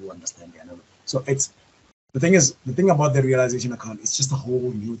if you do understand the analysis. So it's the thing about the realization account. It's just a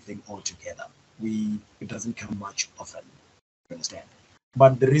whole new thing altogether. It doesn't come much often. You understand?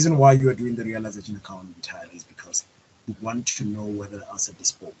 But the reason why you are doing the realization account entirely is because you want to know whether the asset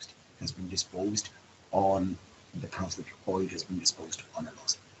has been disposed on the profit or it has been disposed on a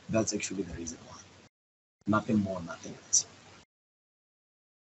loss. That's actually the reason why. Nothing more, nothing less.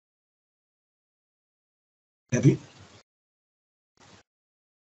 Happy?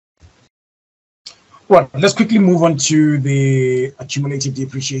 Right, let's quickly move on to the accumulated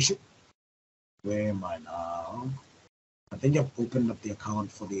depreciation. Where am I now? I think I've opened up the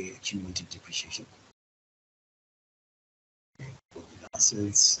account for the accumulated depreciation. Okay,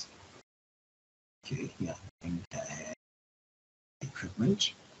 assets. Okay, yeah, and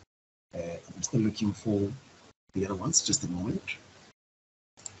equipment. I'm still looking for the other ones, just a moment.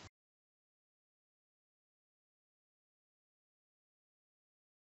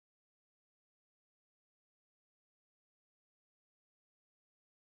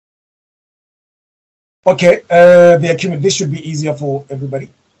 Okay, this should be easier for everybody.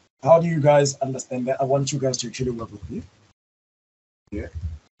 How do you guys understand that? I want you guys to actually work with me. Yeah,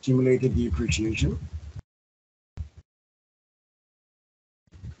 accumulated depreciation.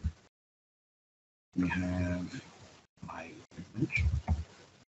 We have my equipment.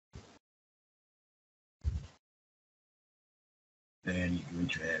 Then you're going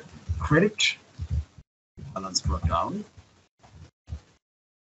to have credit, balance brought down.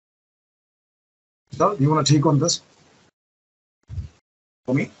 So, do you want to take on this?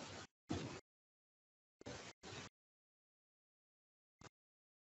 for me?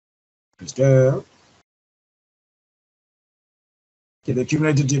 Crystal. Okay, the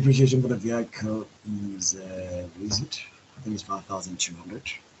accumulated depreciation for the vehicle is, what is it? I think it's 5,200.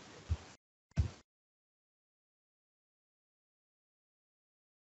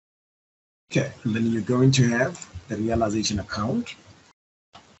 Okay, and then you're going to have the realization account.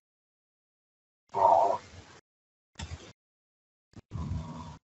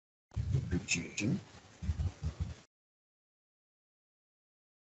 Depreciation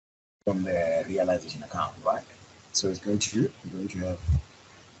from the realization account, right? So it's going to, you're going to have,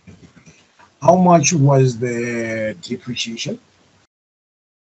 how much was the depreciation?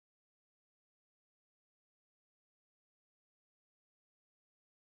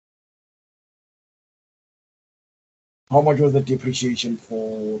 How much was the depreciation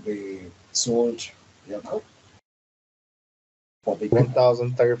for the sold vehicle? For the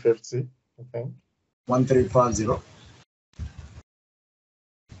 1,350, I think. 1350.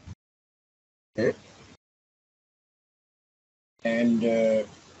 Okay. And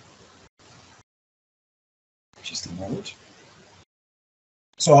just a moment.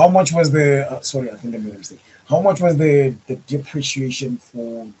 So how much was the, sorry, I think I made a mistake. How much was the depreciation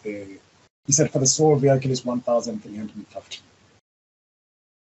for the, he said for the sold vehicle is 1,350.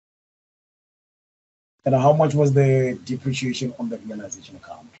 And how much was the depreciation on the realization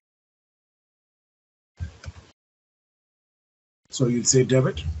account? So you'd say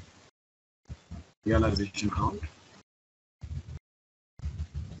debit, realization account.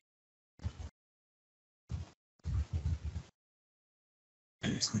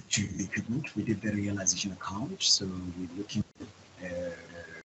 Let's go to the equipment. We did the realization account, so we're looking at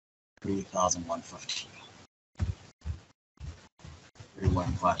 3,150.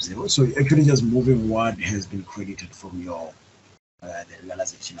 3150. So actually just moving what has been credited from your the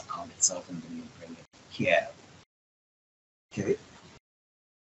realization account itself, and then you bring it here. Okay.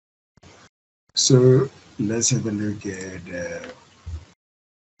 So let's have a look at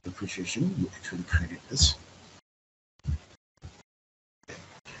depreciation. You actually credit this.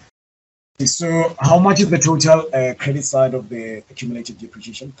 So how much is the total credit side of the accumulated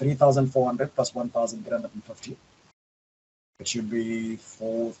depreciation? 3,400 plus 1,350. It should be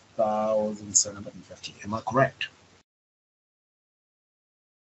 4,750. Am I correct?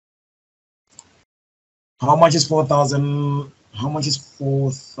 How much is 4,000? How much is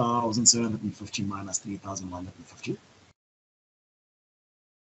 4,750 minus 3,150?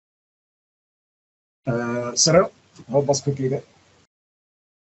 Sarah, help us quickly there.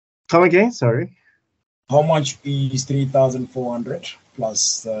 Come again, sorry. How much is 3,400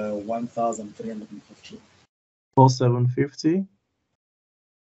 plus 1,350? 4,750.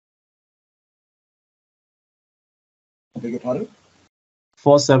 I beg your pardon?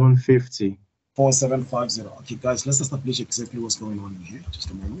 4,750. 4,750. Okay, guys, let's establish exactly what's going on in here. Just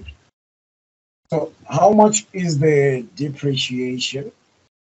a moment. So, how much is the depreciation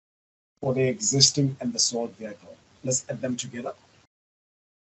for the existing and the sold vehicle? Let's add them together.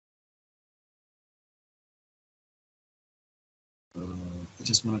 I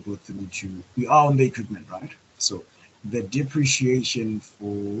just want to go through to, we are on the equipment, right? So the depreciation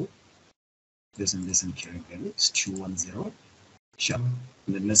for this and this and carrying value is 210. Sure. And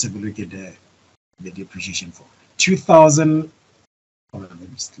then let's have a look at the depreciation for 2,000.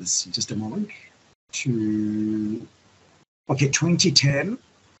 Let's see, just a moment. Okay, 2010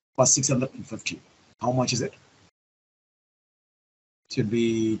 plus 650. How much is it? Should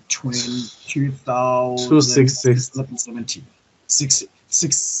be 22,670.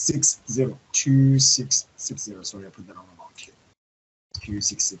 2660. 2660. Sorry, I put that on amount here.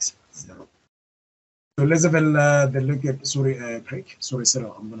 2660. So let's have the look at, sorry, Craig. Sorry,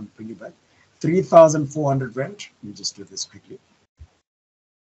 Sarah, I'm going to bring you back. 3,400 rent. Let me just do this quickly.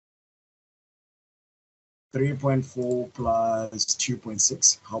 3.4 plus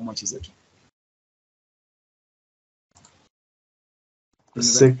 2.6. How much is it?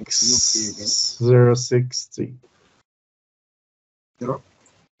 6,060.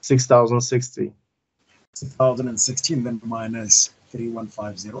 6,060. 6,016, then minus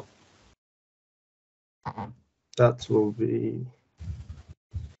 3,150. That will be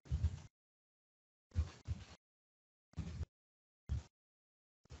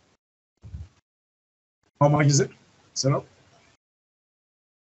how much is it? So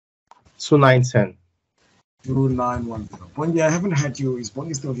 2,910. 2,910. Bongi, I haven't had you. Is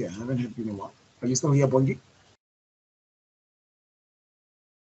Bongi still here? I haven't had you in a while. Are you still here, Bongi?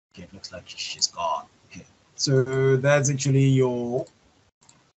 Okay, it looks like she's gone. Okay, so that's actually your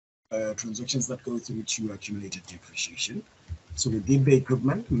transactions that go through to accumulated depreciation. So we did the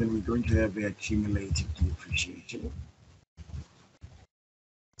equipment, and then we're going to have the accumulated depreciation.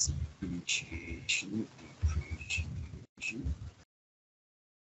 Depreciation.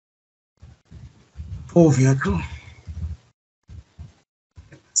 For vehicle.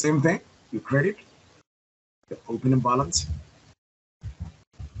 Same thing, you credit the opening balance.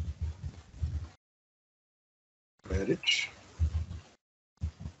 Credit.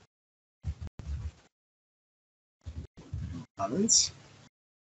 Balance.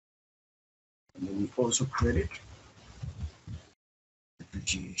 And then we also credit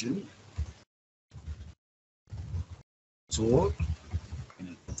depreciation. So,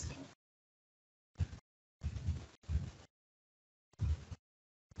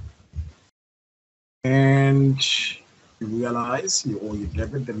 and you realize, or you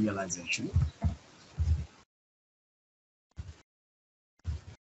debit the realization.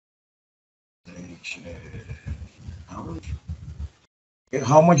 Okay,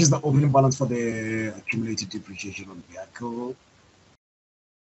 how much is the opening balance for the accumulated depreciation on the vehicle?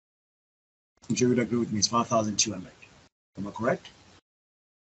 I'm sure you'd agree with me, it's 5,200. Am I correct?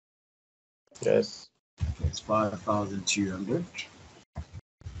 Yes. Okay, it's 5,200.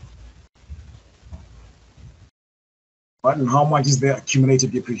 But and how much is the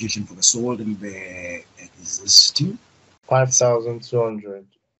accumulated depreciation for the sold and the existing? 5,200.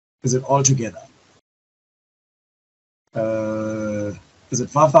 Is it all together? Is it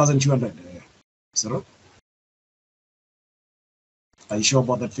 5,200? Sarah? Are you sure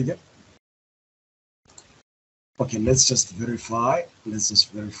about that figure? Okay, let's just verify. We're going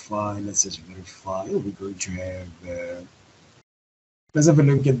to have, let's have a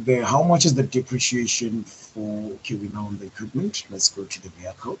look at how much is the depreciation for, okay, we know on the equipment. Let's go to the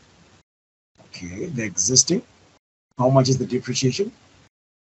vehicle. Okay, the existing. How much is the depreciation?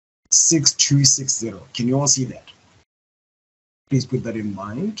 6,260. Can you all see that? Please put that in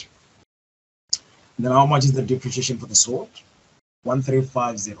mind. And then how much is the depreciation for the sold?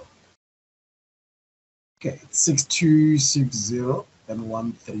 1,350. Okay, 6,260 and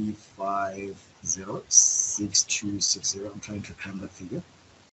 1,350. 6,260. I'm trying to cram that figure.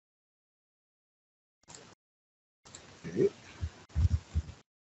 Okay.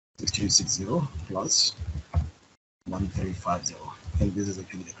 6,260 plus 1,350. And this is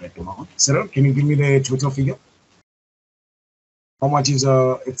actually the correct amount. Sarah, can you give me the total figure? How much is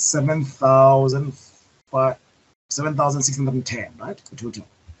it's 7,610, right? The total.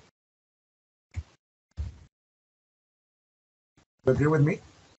 You agree with me?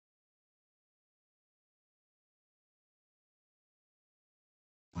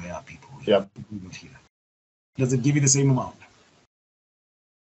 Where are people? Yeah. Here. Does it give you the same amount?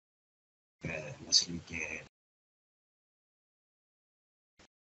 Let's look at.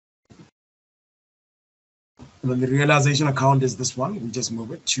 And then the realization account is this one. We just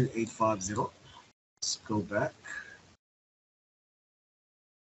move it to 850. Let's go back.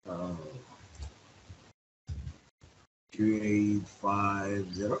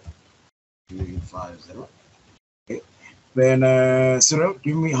 2850. 2850. Okay. Then Cyril,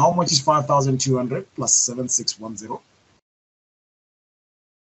 give me how much is 5,200 plus 7,610?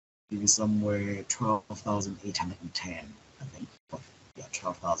 Give me somewhere 12,810, I think. Yeah,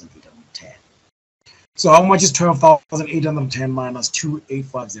 12,810. So how much is 12,810 minus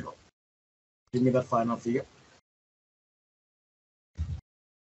 2850? Give me that final figure.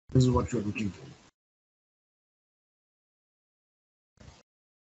 This is what you're looking for.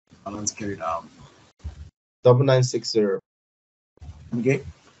 Balance carried out. 9960. Okay.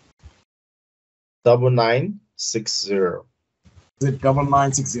 9960. Is it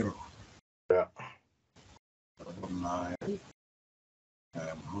 9960? Yeah. 99.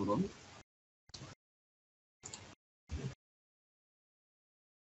 Hold on.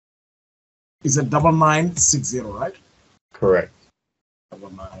 Is it 9960, right? Correct.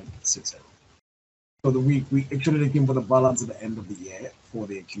 9960. So we actually looking for the balance at the end of the year for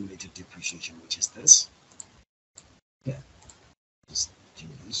the accumulated depreciation, which is this. Yeah. Just do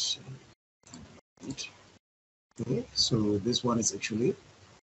this. Okay. So this one is actually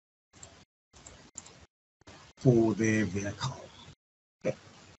for the vehicle. Okay.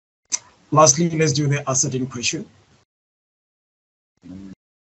 Lastly, let's do the asset in question.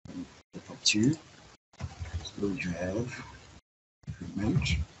 Step 2. So you have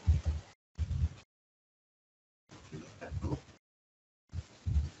equipment.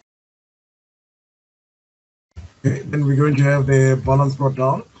 Okay, then we're going to have the balance brought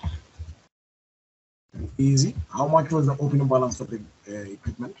down. Easy. How much was the opening balance for the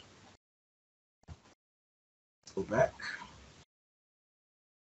equipment? Go back.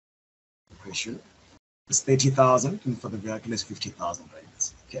 Question. is 30,000, and for the vehicle is 50,000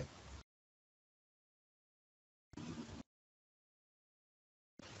 rands. Okay.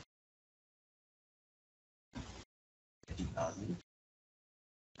 $30,000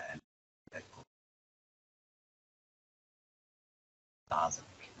 and vehicle 1,000.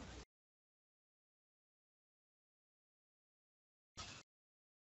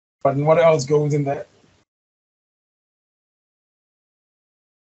 But what else goes in there?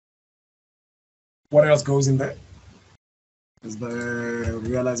 What else goes in there? Is the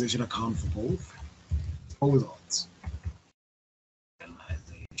realization account for both? Both odds.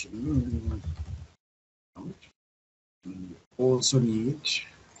 Realization. You also need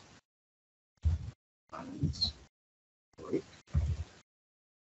balance. Right.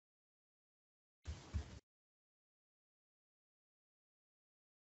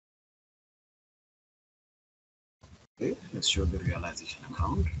 Okay, let's show the realization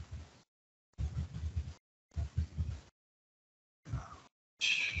account.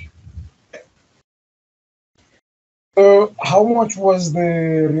 How much was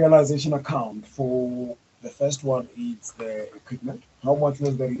the realization account for the first one? Is the equipment. How much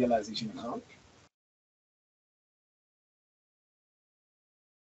was the realization account?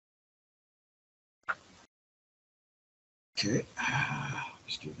 Okay,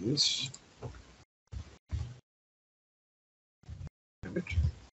 let's do this.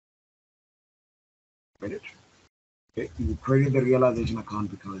 Credit. Okay, you credit the realization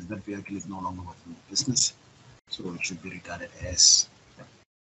account because that vehicle is no longer working in business, so it should be regarded as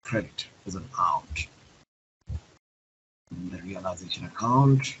credit, as an out. And the realization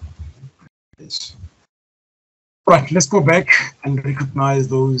account is right. Let's go back and recognize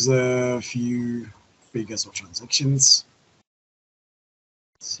those few figures or transactions.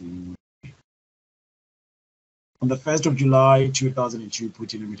 Let's see. On the 1st of July 2002,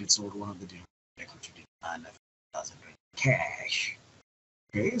 Putin Limited sold one of the vehicles to demand 1,000 cash.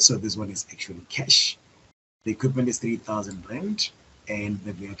 Okay, so this one is actually cash. The equipment is 3,000 rand and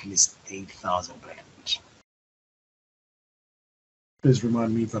the vehicle is 8,000 rand. Please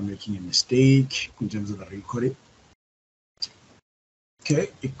remind me if I'm making a mistake in terms of the recording. Okay,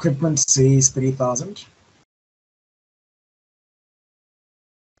 equipment says 3,000.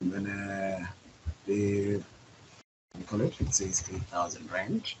 And then the call it says 8,000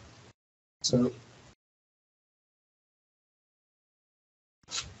 rand. So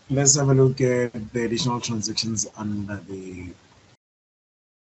let's have a look at the additional transactions under the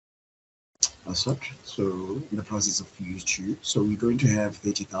such. So in the process of use two, so we're going to have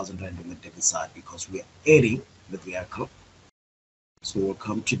 30,000 rand on the debit side because we're adding the vehicle. So we'll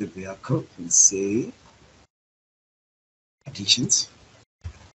come to the vehicle and say additions.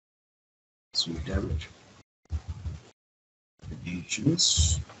 So debit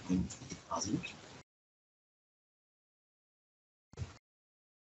additions in 50,000.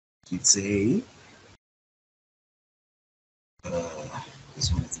 It's a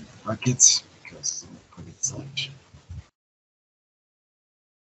this one is in the brackets because I'm put it such.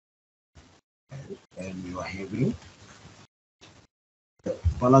 And you are having the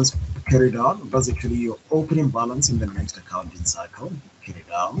balance carried down. Basically, your opening balance in the next accounting cycle carried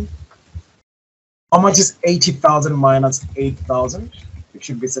down. How much is 80,000 minus 8,000? It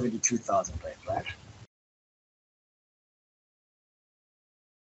should be 72,000, right?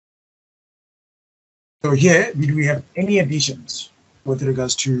 So here, did we have any additions with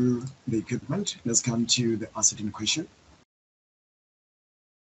regards to the equipment? Let's come to the asset in question.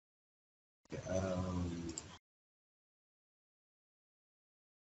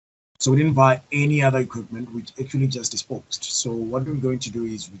 So we didn't buy any other equipment, we actually just disposed. So what we're going to do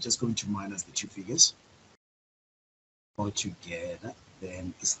is we're just going to minus the two figures all together.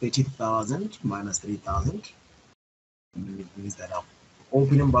 Then it's 30,000 minus 3,000. And it means that our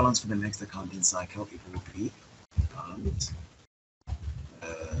opening balance for the next accounting cycle, it will be balance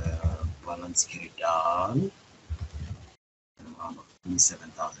carried down amount of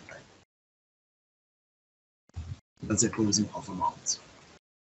 27,000, right? That's a closing off amount.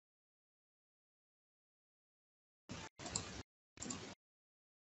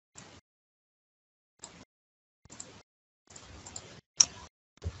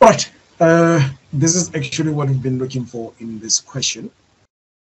 Right, this is actually what we've been looking for in this question.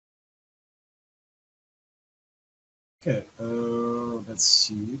 Okay, let's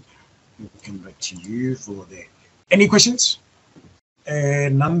see. We'll come back to you for the any questions.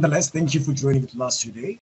 Nonetheless, thank you for joining with us today.